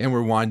nowhere, and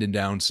we're winding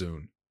down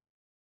soon.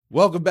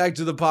 Welcome back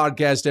to the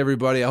podcast,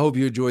 everybody. I hope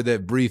you enjoyed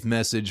that brief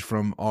message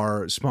from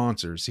our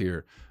sponsors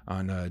here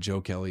on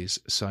Joe Kelly's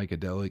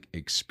Psychedelic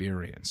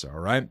Experience. All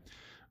right.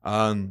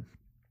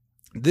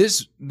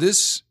 This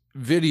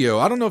video,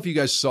 I don't know if you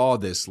guys saw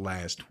this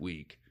last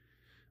week,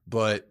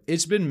 but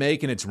it's been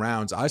making its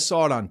rounds. I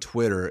saw it on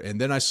Twitter,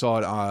 and then I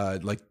saw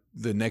it like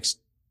the next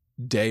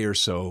day or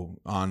so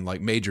on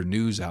like major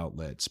news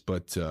outlets.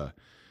 But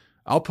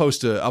I'll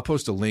post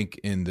a link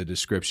in the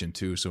description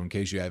too, so in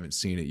case you haven't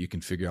seen it, you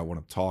can figure out what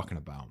I'm talking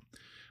about.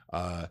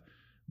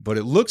 But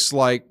it looks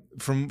like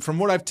from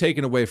what I've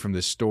taken away from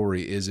this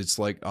story is it's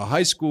like a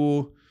high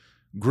school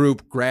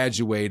group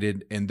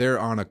graduated and they're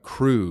on a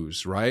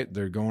cruise, right?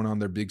 They're going on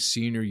their big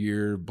senior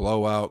year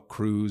blowout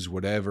cruise,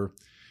 whatever.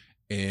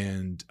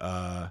 And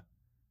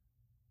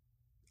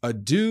a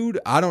dude,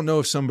 I don't know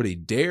if somebody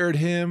dared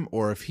him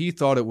or if he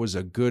thought it was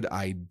a good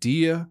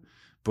idea,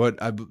 but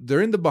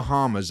they're in the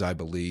Bahamas, I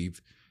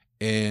believe,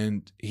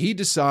 and he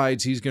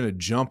decides he's going to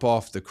jump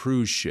off the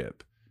cruise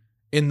ship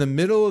in the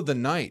middle of the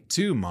night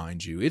too,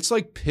 mind you. It's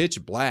like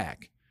pitch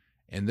black,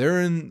 and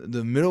they're in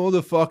the middle of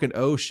the fucking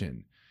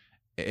ocean,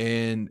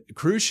 and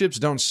cruise ships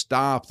don't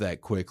stop that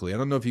quickly. I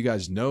don't know if you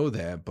guys know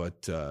that,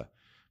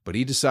 but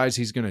he decides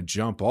he's going to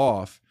jump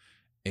off,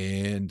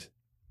 and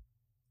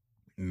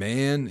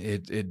man,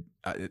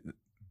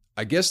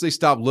 I guess they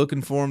stopped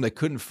looking for him. They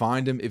couldn't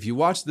find him. If you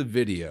watch the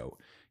video,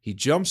 he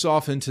jumps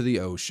off into the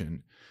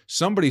ocean.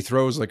 Somebody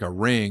throws like a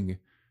ring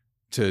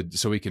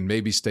so he can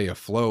maybe stay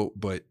afloat,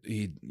 but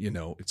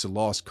it's a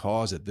lost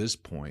cause at this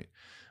point.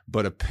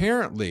 But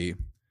apparently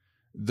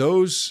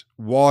those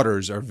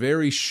waters are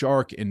very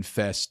shark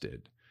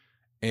infested.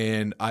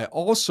 And I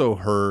also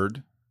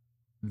heard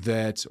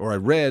that, or I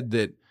read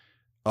that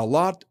a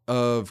lot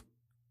of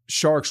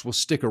sharks will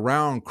stick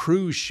around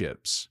cruise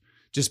ships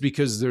just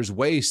because there's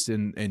waste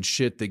and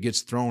shit that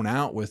gets thrown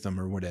out with them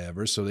or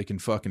whatever, so they can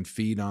fucking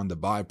feed on the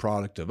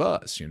byproduct of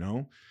us, you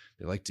know?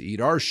 They like to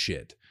eat our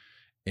shit.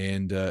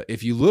 And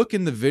if you look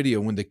in the video,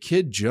 when the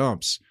kid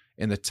jumps,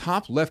 in the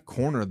top left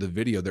corner of the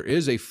video, there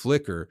is a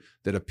flicker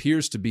that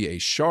appears to be a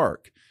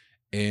shark.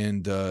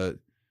 And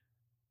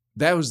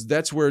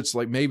that's where it's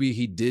like maybe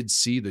he did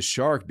see the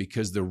shark,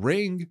 because the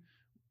ring,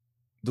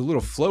 the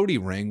little floaty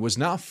ring, was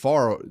not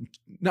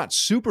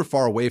super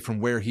far away from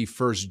where he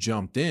first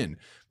jumped in,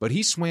 but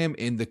he swam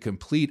in the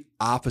complete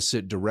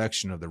opposite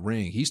direction of the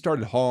ring. He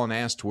started hauling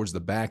ass towards the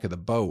back of the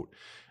boat.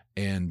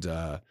 And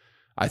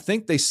I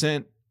think they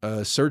sent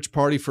a search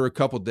party for a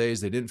couple days.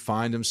 They didn't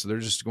find him, so they're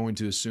just going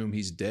to assume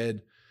he's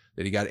dead,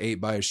 that he got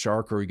ate by a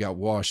shark or he got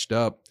washed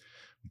up.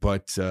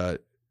 But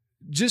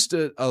just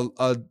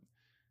a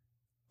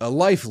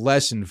life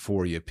lesson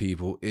for you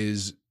people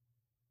is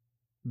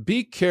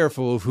be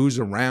careful of who's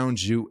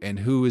around you and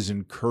who is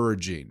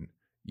encouraging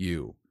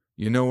you.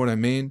 You know what I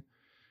mean?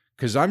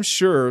 Because I'm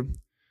sure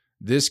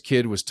this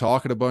kid was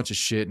talking a bunch of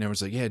shit and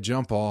everyone's like, yeah,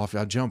 jump off,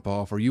 I'll jump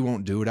off, or you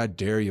won't do it, I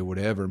dare you,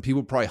 whatever. And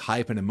people probably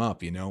hyping him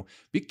up, you know.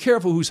 Be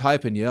careful who's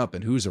hyping you up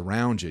and who's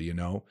around you, you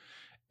know.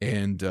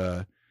 And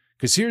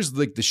because here's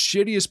like the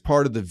shittiest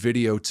part of the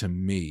video to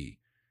me.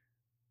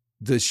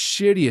 The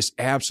shittiest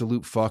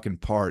absolute fucking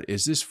part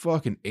is this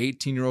fucking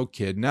 18-year-old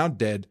kid, now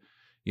dead,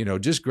 you know,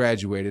 just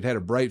graduated, had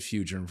a bright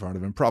future in front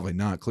of him. Probably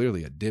not,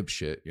 clearly a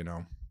dipshit, you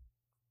know.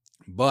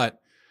 But,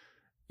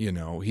 you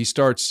know,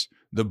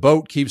 the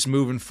boat keeps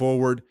moving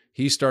forward.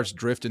 He starts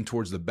drifting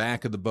towards the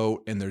back of the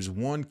boat. And there's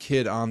one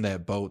kid on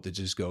that boat that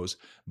just goes,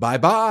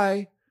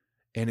 bye-bye.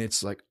 And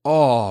it's like,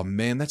 oh,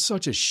 man, that's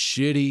such a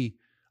shitty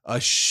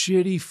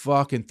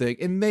fucking thing.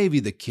 And maybe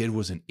the kid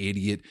was an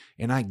idiot.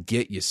 And I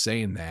get you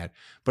saying that.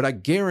 But I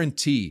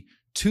guarantee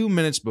 2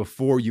 minutes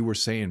before you were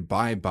saying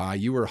bye-bye,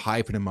 you were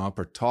hyping him up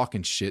or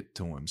talking shit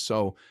to him.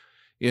 So,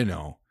 you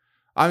know,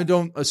 I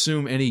don't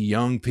assume any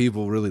young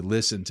people really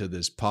listen to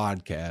this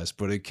podcast,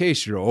 but in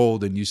case you're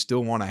old and you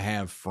still want to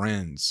have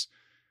friends,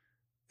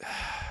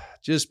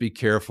 just be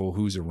careful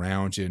who's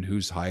around you and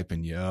who's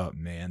hyping you up,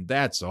 man.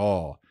 That's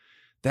all.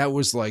 That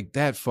was like,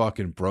 that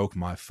fucking broke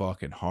my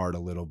fucking heart a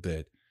little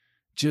bit.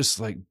 Just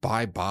like,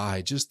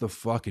 bye-bye. Just the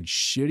fucking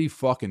shitty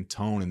fucking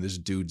tone in this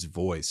dude's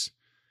voice.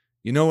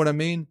 You know what I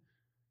mean?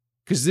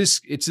 Because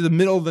it's in the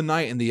middle of the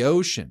night in the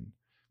ocean.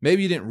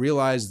 Maybe you didn't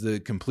realize the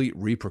complete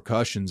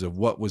repercussions of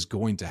what was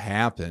going to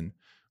happen,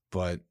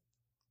 but,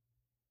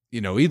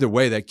 you know, either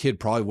way, that kid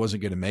probably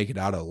wasn't going to make it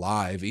out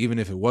alive, even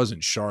if it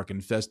wasn't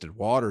shark-infested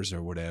waters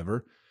or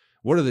whatever.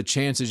 What are the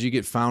chances you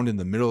get found in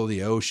the middle of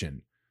the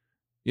ocean?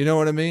 You know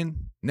what I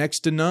mean?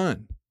 Next to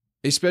none,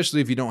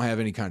 especially if you don't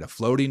have any kind of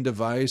floating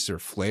device or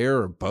flare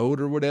or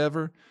boat or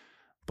whatever.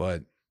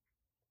 But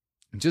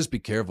just be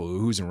careful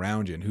who's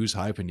around you and who's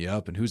hyping you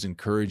up and who's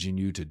encouraging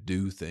you to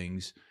do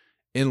things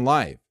in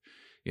life.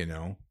 You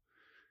know,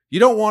 you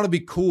don't want to be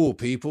cool,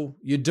 people.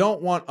 You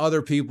don't want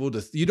other people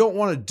you don't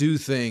want to do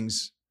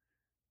things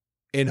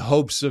in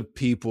hopes of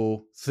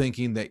people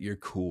thinking that you're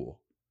cool.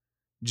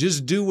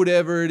 Just do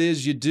whatever it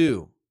is you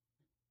do.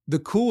 The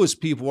coolest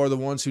people are the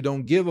ones who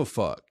don't give a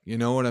fuck. You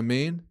know what I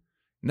mean?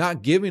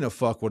 Not giving a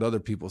fuck what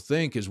other people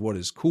think is what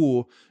is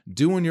cool.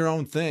 Doing your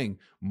own thing,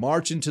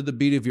 marching to the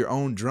beat of your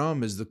own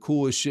drum is the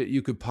coolest shit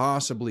you could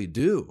possibly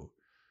do.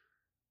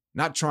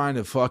 Not trying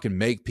to fucking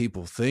make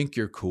people think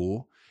you're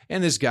cool.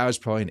 And this guy was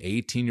probably an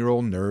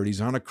 18-year-old nerd. He's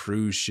on a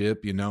cruise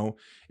ship, you know.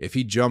 If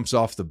he jumps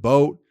off the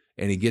boat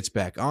and he gets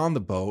back on the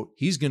boat,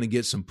 he's going to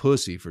get some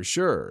pussy for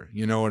sure.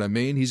 You know what I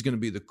mean? He's going to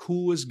be the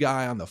coolest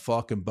guy on the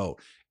fucking boat.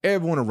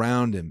 Everyone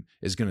around him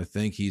is going to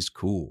think he's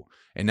cool.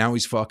 And now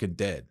he's fucking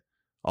dead.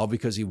 All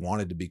because he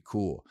wanted to be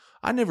cool.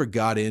 I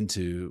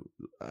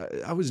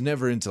was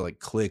never into like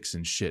cliques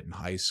and shit in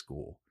high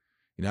school.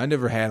 You know, I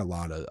never had a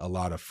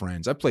lot of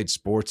friends. I played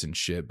sports and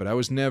shit, but I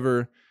was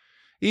never...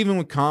 Even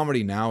with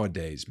comedy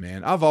nowadays,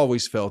 man, I've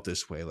always felt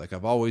this way. Like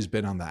I've always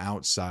been on the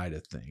outside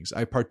of things.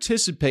 I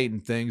participate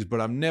in things,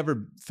 but I've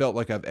never felt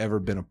like I've ever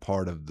been a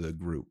part of the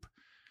group.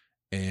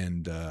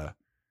 And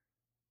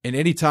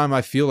anytime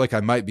I feel like I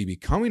might be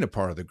becoming a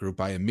part of the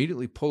group, I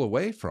immediately pull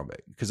away from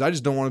it because I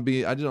just don't want to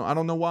be. I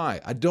don't know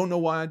why. I don't know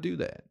why I do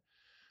that.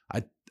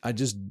 I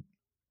just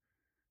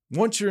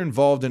once you're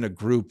involved in a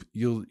group,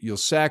 you'll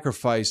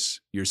sacrifice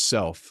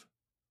yourself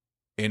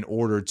in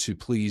order to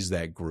please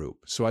that group.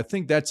 So I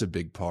think that's a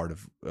big part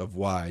of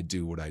why I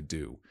do what I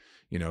do.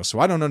 You know, so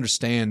I don't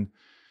understand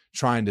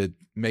trying to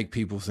make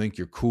people think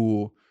you're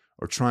cool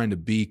or trying to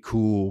be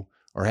cool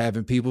or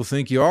having people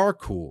think you are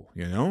cool,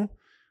 you know?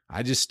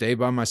 I just stay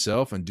by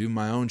myself and do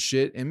my own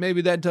shit. And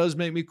maybe that does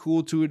make me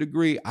cool to a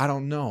degree. I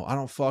don't know. I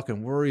don't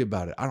fucking worry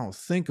about it. I don't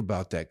think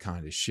about that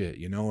kind of shit.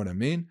 You know what I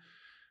mean?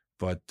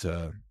 But,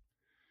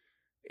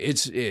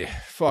 it's a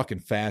fucking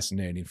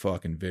fascinating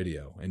fucking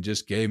video and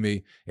just gave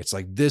me, it's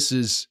like, this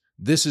is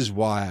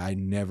why I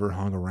never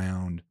hung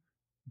around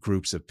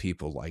groups of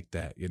people like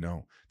that. You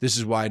know, this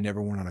is why I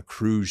never went on a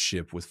cruise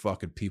ship with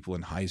fucking people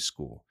in high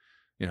school.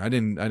 You know, I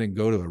didn't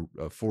go to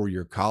a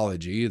 4-year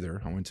college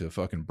either. I went to a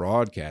fucking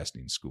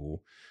broadcasting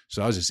school.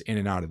 So I was just in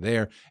and out of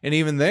there. And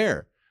even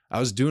there, I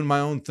was doing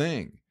my own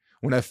thing.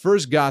 When I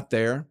first got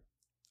there,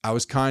 I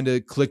was kind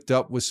of clicked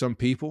up with some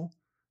people,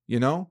 you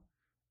know?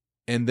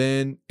 And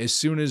then as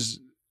soon as,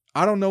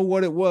 I don't know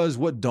what it was,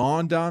 what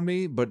dawned on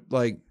me, but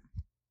like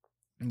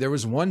there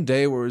was one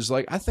day where it was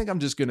like, I think I'm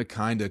just going to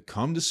kind of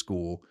come to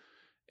school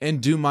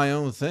and do my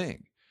own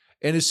thing.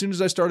 And as soon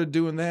as I started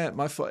doing that,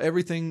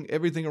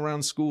 everything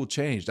around school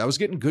changed. I was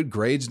getting good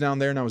grades down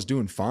there and I was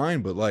doing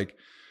fine. But like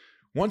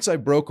once I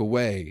broke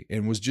away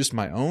and was just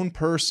my own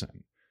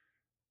person,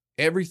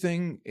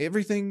 everything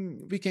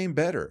became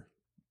better.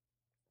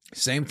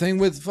 Same thing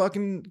with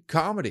fucking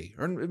comedy,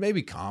 or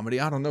maybe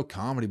comedy. I don't know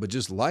comedy, but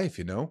just life,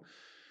 you know.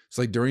 It's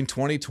like during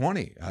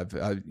 2020,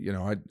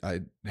 I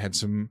had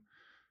some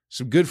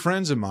good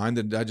friends of mine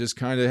that I just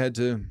kind of had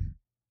to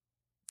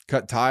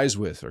cut ties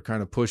with or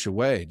kind of push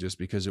away just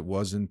because it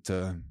wasn't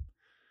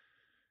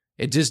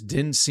It just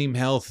didn't seem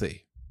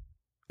healthy.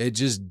 It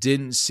just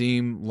didn't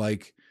seem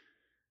like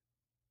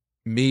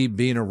me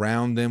being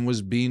around them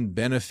was being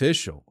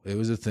beneficial. It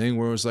was a thing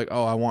where it was like,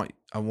 oh, I want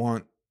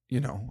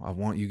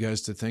you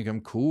guys to think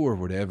I'm cool or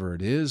whatever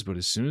it is. But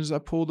as soon as I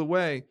pulled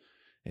away,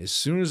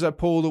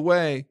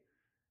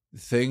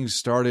 things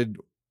started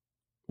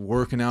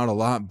working out a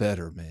lot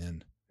better,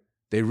 man.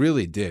 They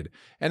really did.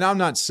 And I'm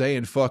not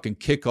saying fucking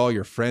kick all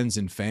your friends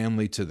and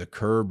family to the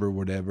curb or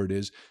whatever it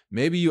is.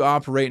 Maybe you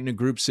operate in a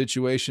group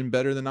situation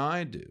better than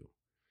I do,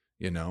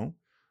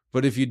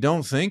 But if you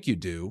don't think you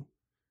do,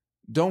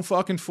 don't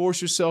fucking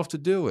force yourself to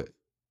do it.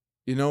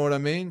 You know what I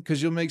mean?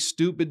 Because you'll make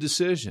stupid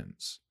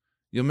decisions.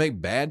 You'll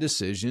make bad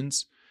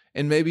decisions,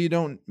 and maybe you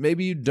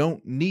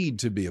don't need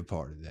to be a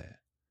part of that.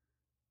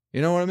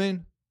 You know what I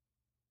mean?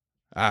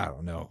 I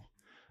don't know.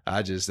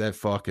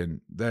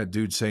 That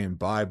dude saying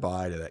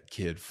bye-bye to that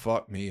kid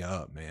fucked me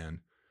up,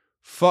 man.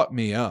 Fucked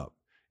me up.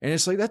 And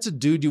it's like, that's a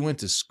dude you went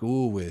to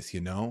school with,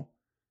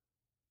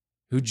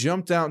 who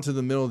jumped out into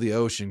the middle of the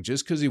ocean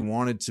just because he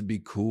wanted to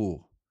be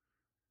cool.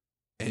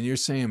 And you're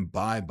saying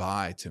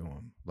bye-bye to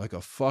him like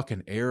a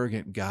fucking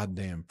arrogant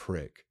goddamn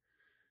prick.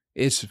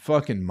 It's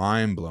fucking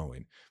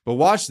mind-blowing. But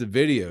watch the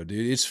video,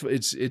 dude.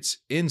 It's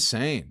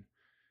insane.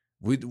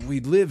 We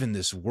live in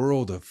this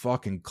world of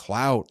fucking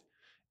clout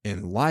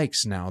and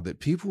likes now that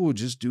people will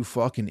just do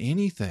fucking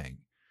anything.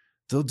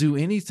 They'll do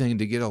anything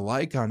to get a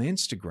like on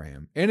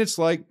Instagram. And it's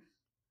like,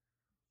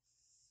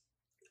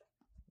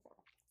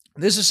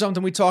 this is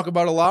something we talk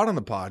about a lot on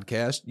the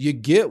podcast. You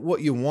get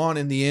what you want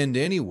in the end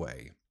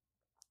anyway.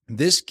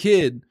 This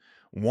kid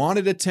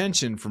wanted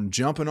attention from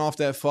jumping off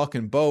that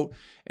fucking boat,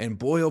 and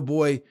boy, oh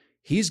boy,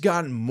 he's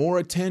gotten more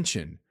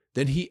attention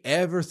than he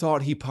ever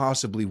thought he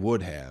possibly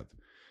would have.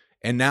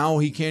 And now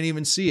he can't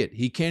even see it.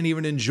 He can't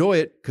even enjoy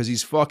it because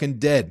he's fucking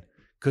dead,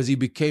 because he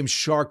became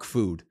shark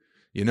food,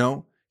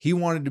 He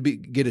wanted to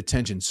get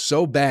attention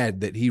so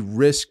bad that he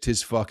risked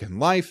his fucking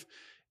life,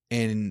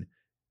 and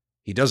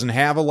he doesn't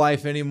have a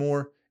life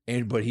anymore,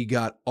 but he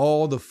got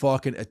all the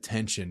fucking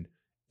attention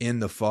in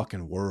the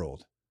fucking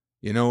world.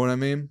 You know what I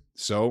mean?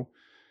 So,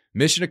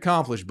 mission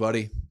accomplished,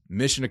 buddy.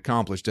 Mission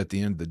accomplished at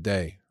the end of the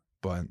day.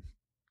 But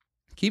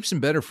keep some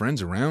better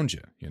friends around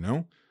you,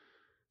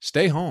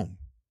 Stay home.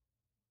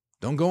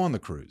 Don't go on the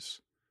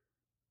cruise.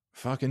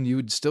 Fucking, you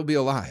would still be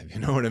alive. You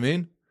know what I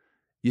mean?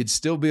 You'd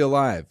still be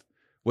alive.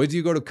 Wait till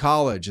you go to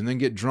college and then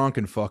get drunk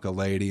and fuck a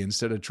lady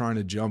instead of trying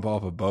to jump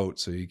off a boat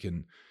so you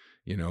can,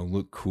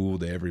 look cool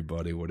to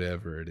everybody,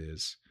 whatever it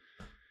is.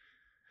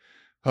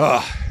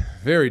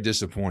 Very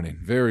disappointing.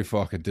 Very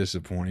fucking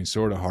disappointing.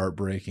 Sort of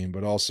heartbreaking,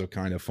 but also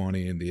kind of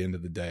funny in the end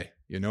of the day.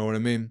 You know what I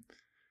mean?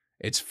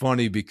 It's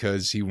funny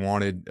because he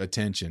wanted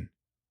attention.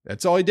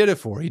 That's all he did it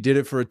for. He did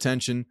it for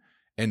attention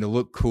and to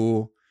look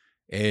cool.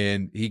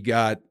 And he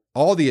got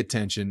all the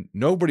attention.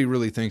 Nobody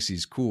really thinks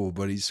he's cool,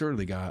 but he's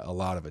certainly got a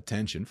lot of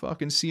attention.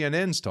 Fucking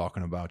CNN's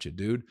talking about you,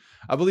 dude.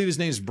 I believe his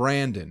name's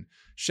Brandon.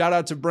 Shout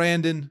out to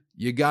Brandon.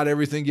 You got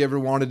everything you ever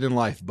wanted in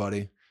life,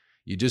 buddy.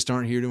 You just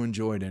aren't here to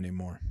enjoy it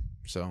anymore.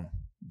 So,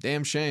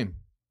 damn shame.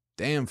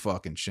 Damn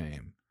fucking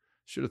shame.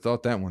 Should have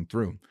thought that one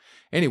through.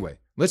 Anyway,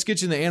 let's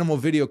get you in the animal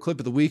video clip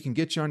of the week and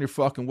get you on your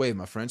fucking way,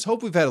 my friends.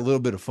 Hope we've had a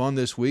little bit of fun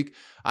this week.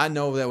 I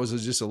know that was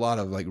just a lot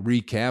of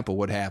recap of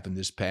what happened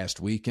this past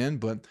weekend,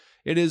 but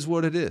it is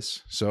what it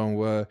is.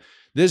 So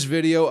this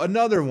video,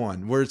 another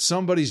one where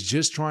somebody's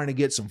just trying to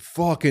get some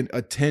fucking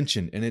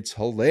attention, and it's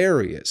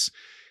hilarious.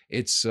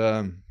 It's,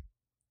 I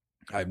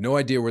have no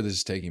idea where this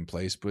is taking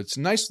place, but it's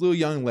a nice little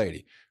young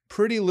lady.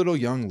 Pretty little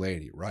young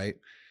lady, right?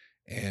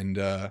 And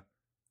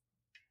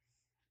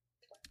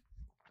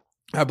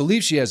I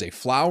believe she has a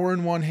flower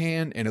in one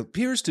hand and it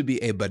appears to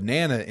be a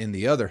banana in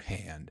the other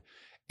hand.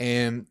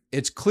 And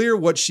it's clear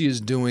what she is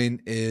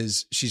doing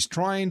is she's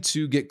trying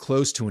to get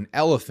close to an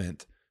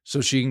elephant so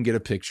she can get a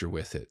picture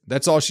with it.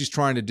 That's all she's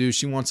trying to do.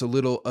 She wants a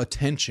little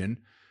attention.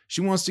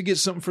 She wants to get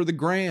something for the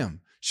gram.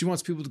 She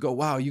wants people to go,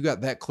 wow, you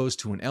got that close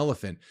to an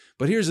elephant.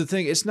 But here's the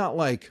thing. It's not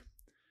like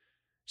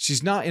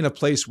she's not in a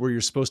place where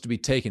you're supposed to be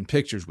taking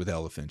pictures with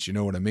elephants. You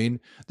know what I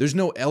mean? There's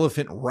no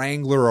elephant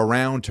wrangler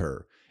around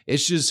her.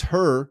 It's just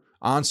her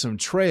on some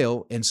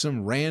trail and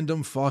some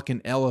random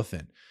fucking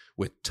elephant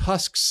with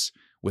tusks,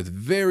 with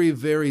very,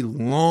 very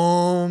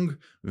long,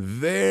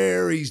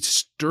 very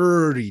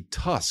sturdy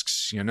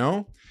tusks,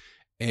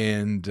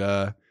 And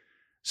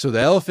so the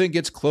elephant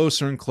gets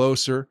closer and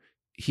closer.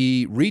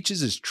 He reaches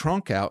his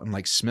trunk out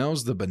and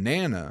smells the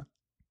banana,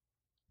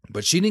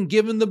 but she didn't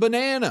give him the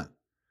banana.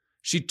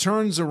 She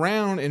turns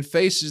around and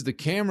faces the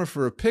camera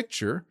for a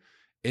picture,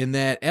 and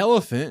that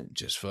elephant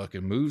just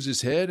fucking moves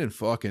his head and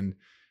fucking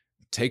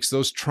takes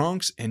those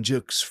trunks and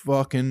just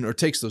fucking, or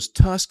takes those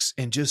tusks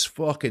and just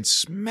fucking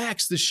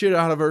smacks the shit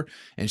out of her,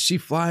 and she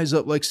flies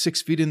up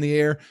 6 feet in the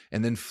air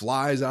and then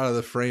flies out of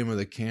the frame of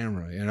the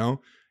camera,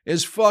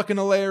 It's fucking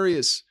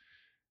hilarious.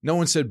 No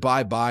one said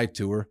bye-bye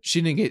to her. She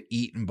didn't get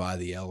eaten by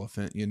the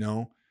elephant,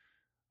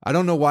 I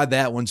don't know why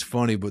that one's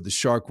funny, but the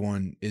shark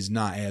one is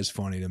not as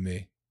funny to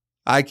me.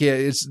 I can't.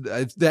 It's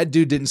if that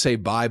dude didn't say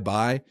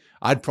bye.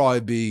 I'd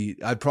probably be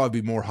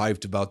more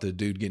hyped about the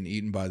dude getting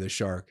eaten by the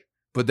shark.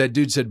 But that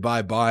dude said bye,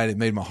 and it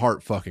made my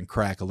heart fucking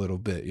crack a little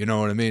bit. You know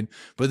what I mean?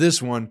 But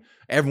this one,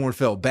 everyone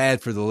felt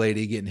bad for the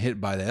lady getting hit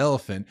by the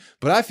elephant.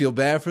 But I feel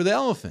bad for the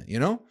elephant, you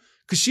know?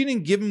 Because she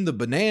didn't give him the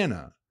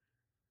banana.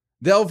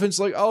 The elephant's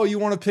like, oh, you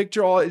want a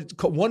picture?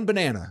 One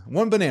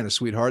banana,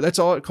 sweetheart. That's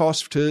all it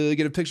costs to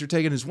get a picture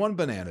taken is one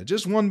banana,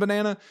 just one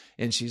banana.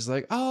 And she's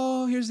like,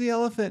 oh, here's the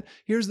elephant.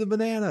 Here's the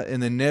banana.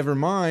 And then never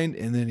mind.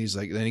 And then he's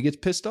like, then he gets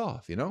pissed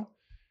off, you know?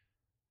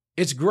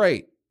 It's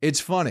great.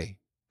 It's funny.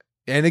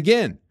 And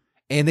again,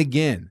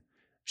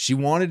 she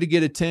wanted to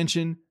get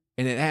attention.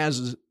 And it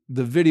has,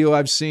 the video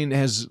I've seen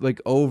has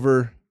like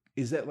over,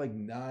 is that like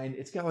 9?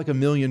 It's got like 1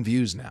 million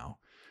views now.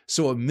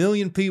 So 1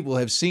 million people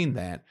have seen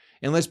that.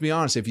 And let's be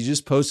honest, if you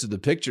just posted the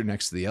picture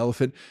next to the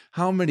elephant,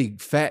 how many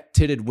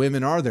fat-titted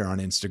women are there on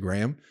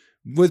Instagram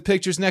with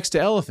pictures next to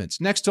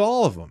elephants? Next to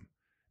all of them.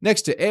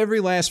 Next to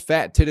every last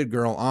fat-titted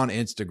girl on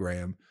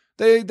Instagram.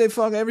 They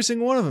fuck every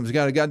single one of them's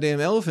got a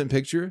goddamn elephant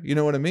picture. You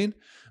know what I mean?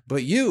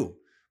 But you,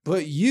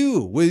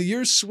 with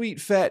your sweet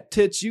fat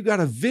tits, you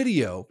got a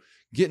video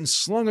getting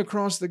slung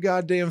across the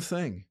goddamn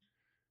thing.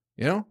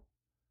 You know?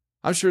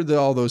 I'm sure that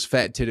all those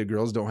fat-titted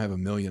girls don't have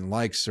 1 million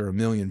likes or 1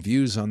 million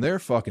views on their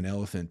fucking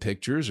elephant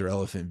pictures or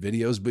elephant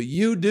videos, but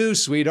you do,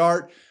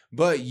 sweetheart.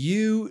 But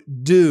you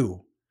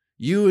do.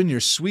 You and your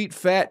sweet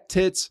fat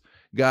tits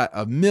got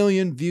 1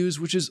 million views,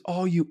 which is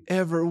all you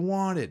ever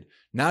wanted.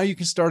 Now you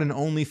can start an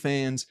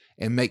OnlyFans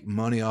and make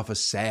money off of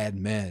sad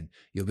men.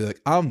 You'll be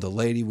like, I'm the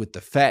lady with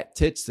the fat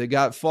tits that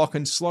got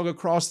fucking slung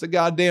across the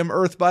goddamn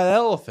earth by the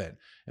elephant.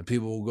 And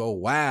people will go,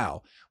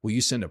 wow, will you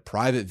send a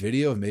private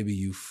video of maybe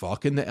you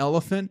fucking the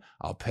elephant?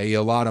 I'll pay you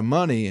a lot of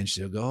money. And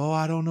she'll go, oh,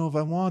 I don't know if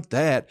I want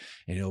that.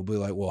 And he'll be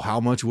like, well, how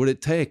much would it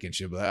take? And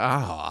she'll be like,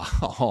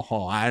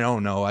 I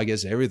don't know. I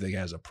guess everything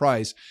has a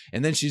price.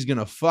 And then she's going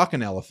to fuck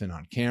an elephant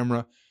on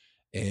camera.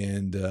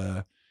 And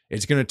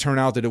it's going to turn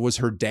out that it was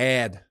her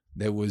dad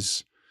that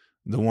was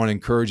the one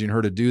encouraging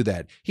her to do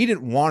that. He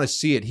didn't want to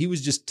see it. He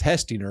was just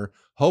testing her,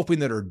 hoping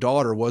that her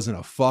daughter wasn't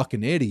a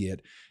fucking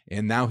idiot.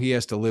 And now he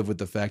has to live with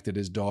the fact that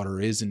his daughter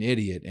is an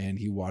idiot and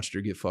he watched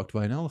her get fucked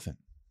by an elephant.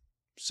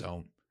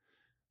 So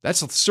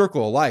that's a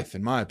circle of life,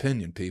 in my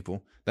opinion,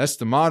 people. That's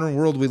the modern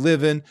world we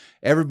live in.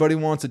 Everybody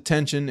wants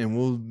attention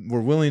and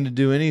we're willing to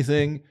do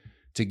anything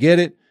to get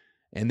it.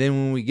 And then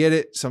when we get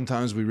it,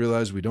 sometimes we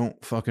realize we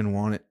don't fucking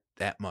want it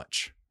that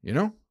much. You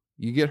know?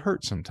 You get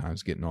hurt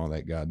sometimes getting all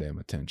that goddamn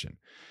attention.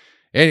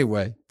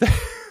 Anyway,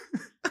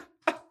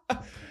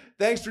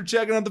 thanks for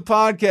checking out the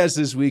podcast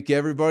this week,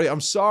 everybody. I'm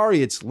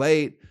sorry it's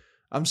late.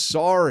 I'm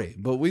sorry,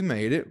 but we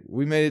made it.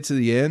 We made it to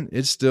the end.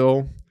 It's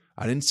still,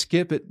 I didn't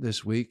skip it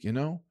this week, you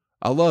know.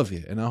 I love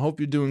you, and I hope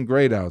you're doing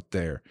great out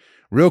there.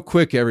 Real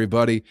quick,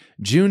 everybody,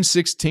 June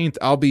 16th,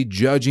 I'll be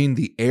judging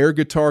the air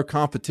guitar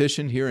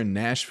competition here in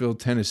Nashville,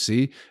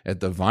 Tennessee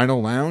at the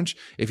Vinyl Lounge.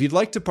 If you'd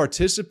like to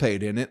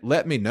participate in it,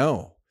 let me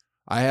know.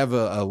 I have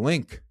a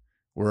link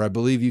where I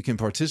believe you can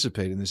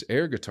participate in this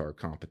air guitar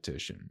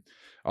competition.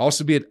 I'll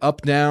also be at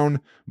Up Down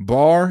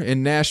Bar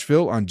in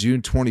Nashville on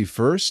June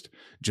 21st.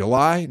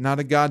 July, not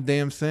a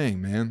goddamn thing,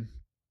 man.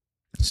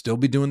 Still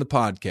be doing the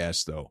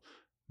podcast, though.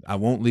 I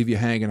won't leave you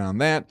hanging on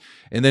that.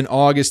 And then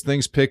August,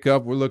 things pick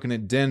up. We're looking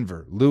at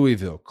Denver,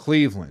 Louisville,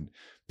 Cleveland,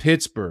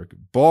 Pittsburgh,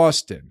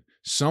 Boston,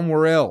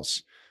 somewhere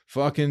else.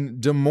 Fucking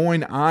Des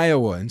Moines,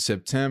 Iowa in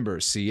September.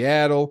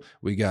 Seattle.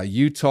 We got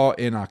Utah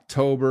in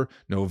October.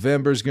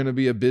 November's going to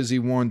be a busy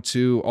one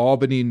too.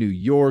 Albany, New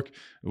York.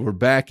 We're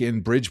back in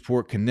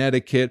Bridgeport,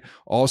 Connecticut.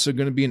 Also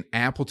going to be in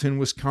Appleton,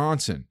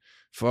 Wisconsin.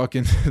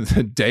 Fucking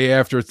the day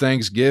after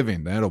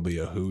Thanksgiving. That'll be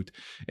a hoot.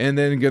 And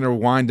then going to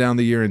wind down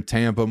the year in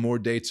Tampa. More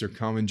dates are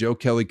coming.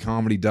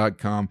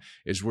 JoeKellyComedy.com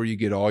is where you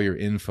get all your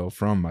info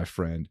from, my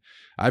friend.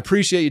 I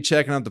appreciate you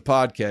checking out the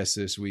podcast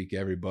this week,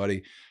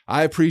 everybody.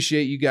 I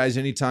appreciate you guys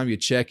anytime you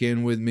check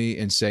in with me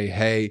and say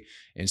hey,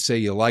 and say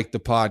you like the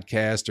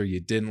podcast or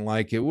you didn't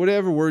like it,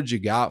 whatever words you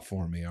got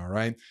for me, all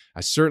right? I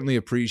certainly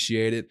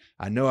appreciate it.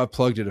 I know I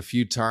plugged it a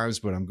few times,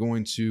 but I'm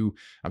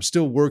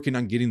still working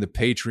on getting the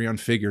Patreon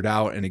figured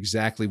out and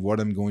exactly what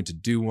I'm going to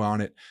do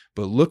on it.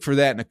 But look for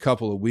that in a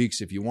couple of weeks.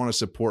 If you want to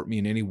support me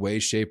in any way,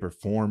 shape, or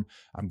form,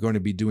 I'm going to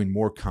be doing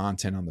more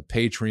content on the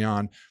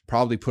Patreon,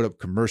 probably put up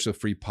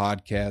commercial-free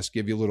podcasts,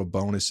 give you a little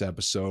bonus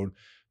episode,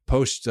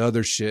 post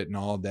other shit and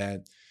all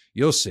that.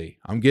 You'll see.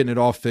 I'm getting it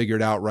all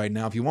figured out right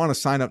now. If you want to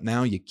sign up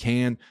now, you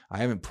can. I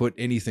haven't put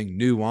anything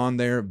new on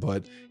there,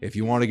 but if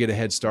you want to get a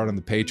head start on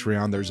the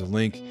Patreon, there's a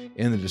link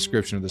in the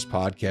description of this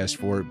podcast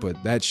for it,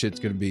 but that shit's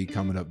going to be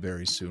coming up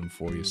very soon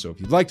for you. So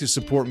if you'd like to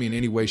support me in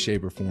any way,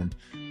 shape, or form,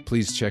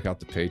 please check out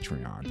the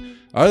Patreon.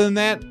 Other than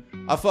that,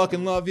 I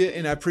fucking love you,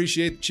 and I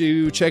appreciate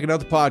you checking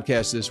out the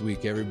podcast this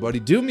week, everybody.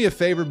 Do me a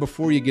favor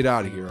before you get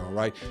out of here, all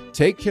right?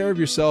 Take care of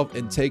yourself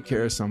and take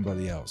care of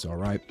somebody else, all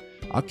right?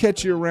 I'll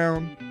catch you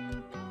around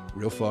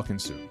real fucking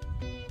soon.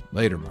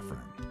 Later, my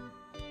friend.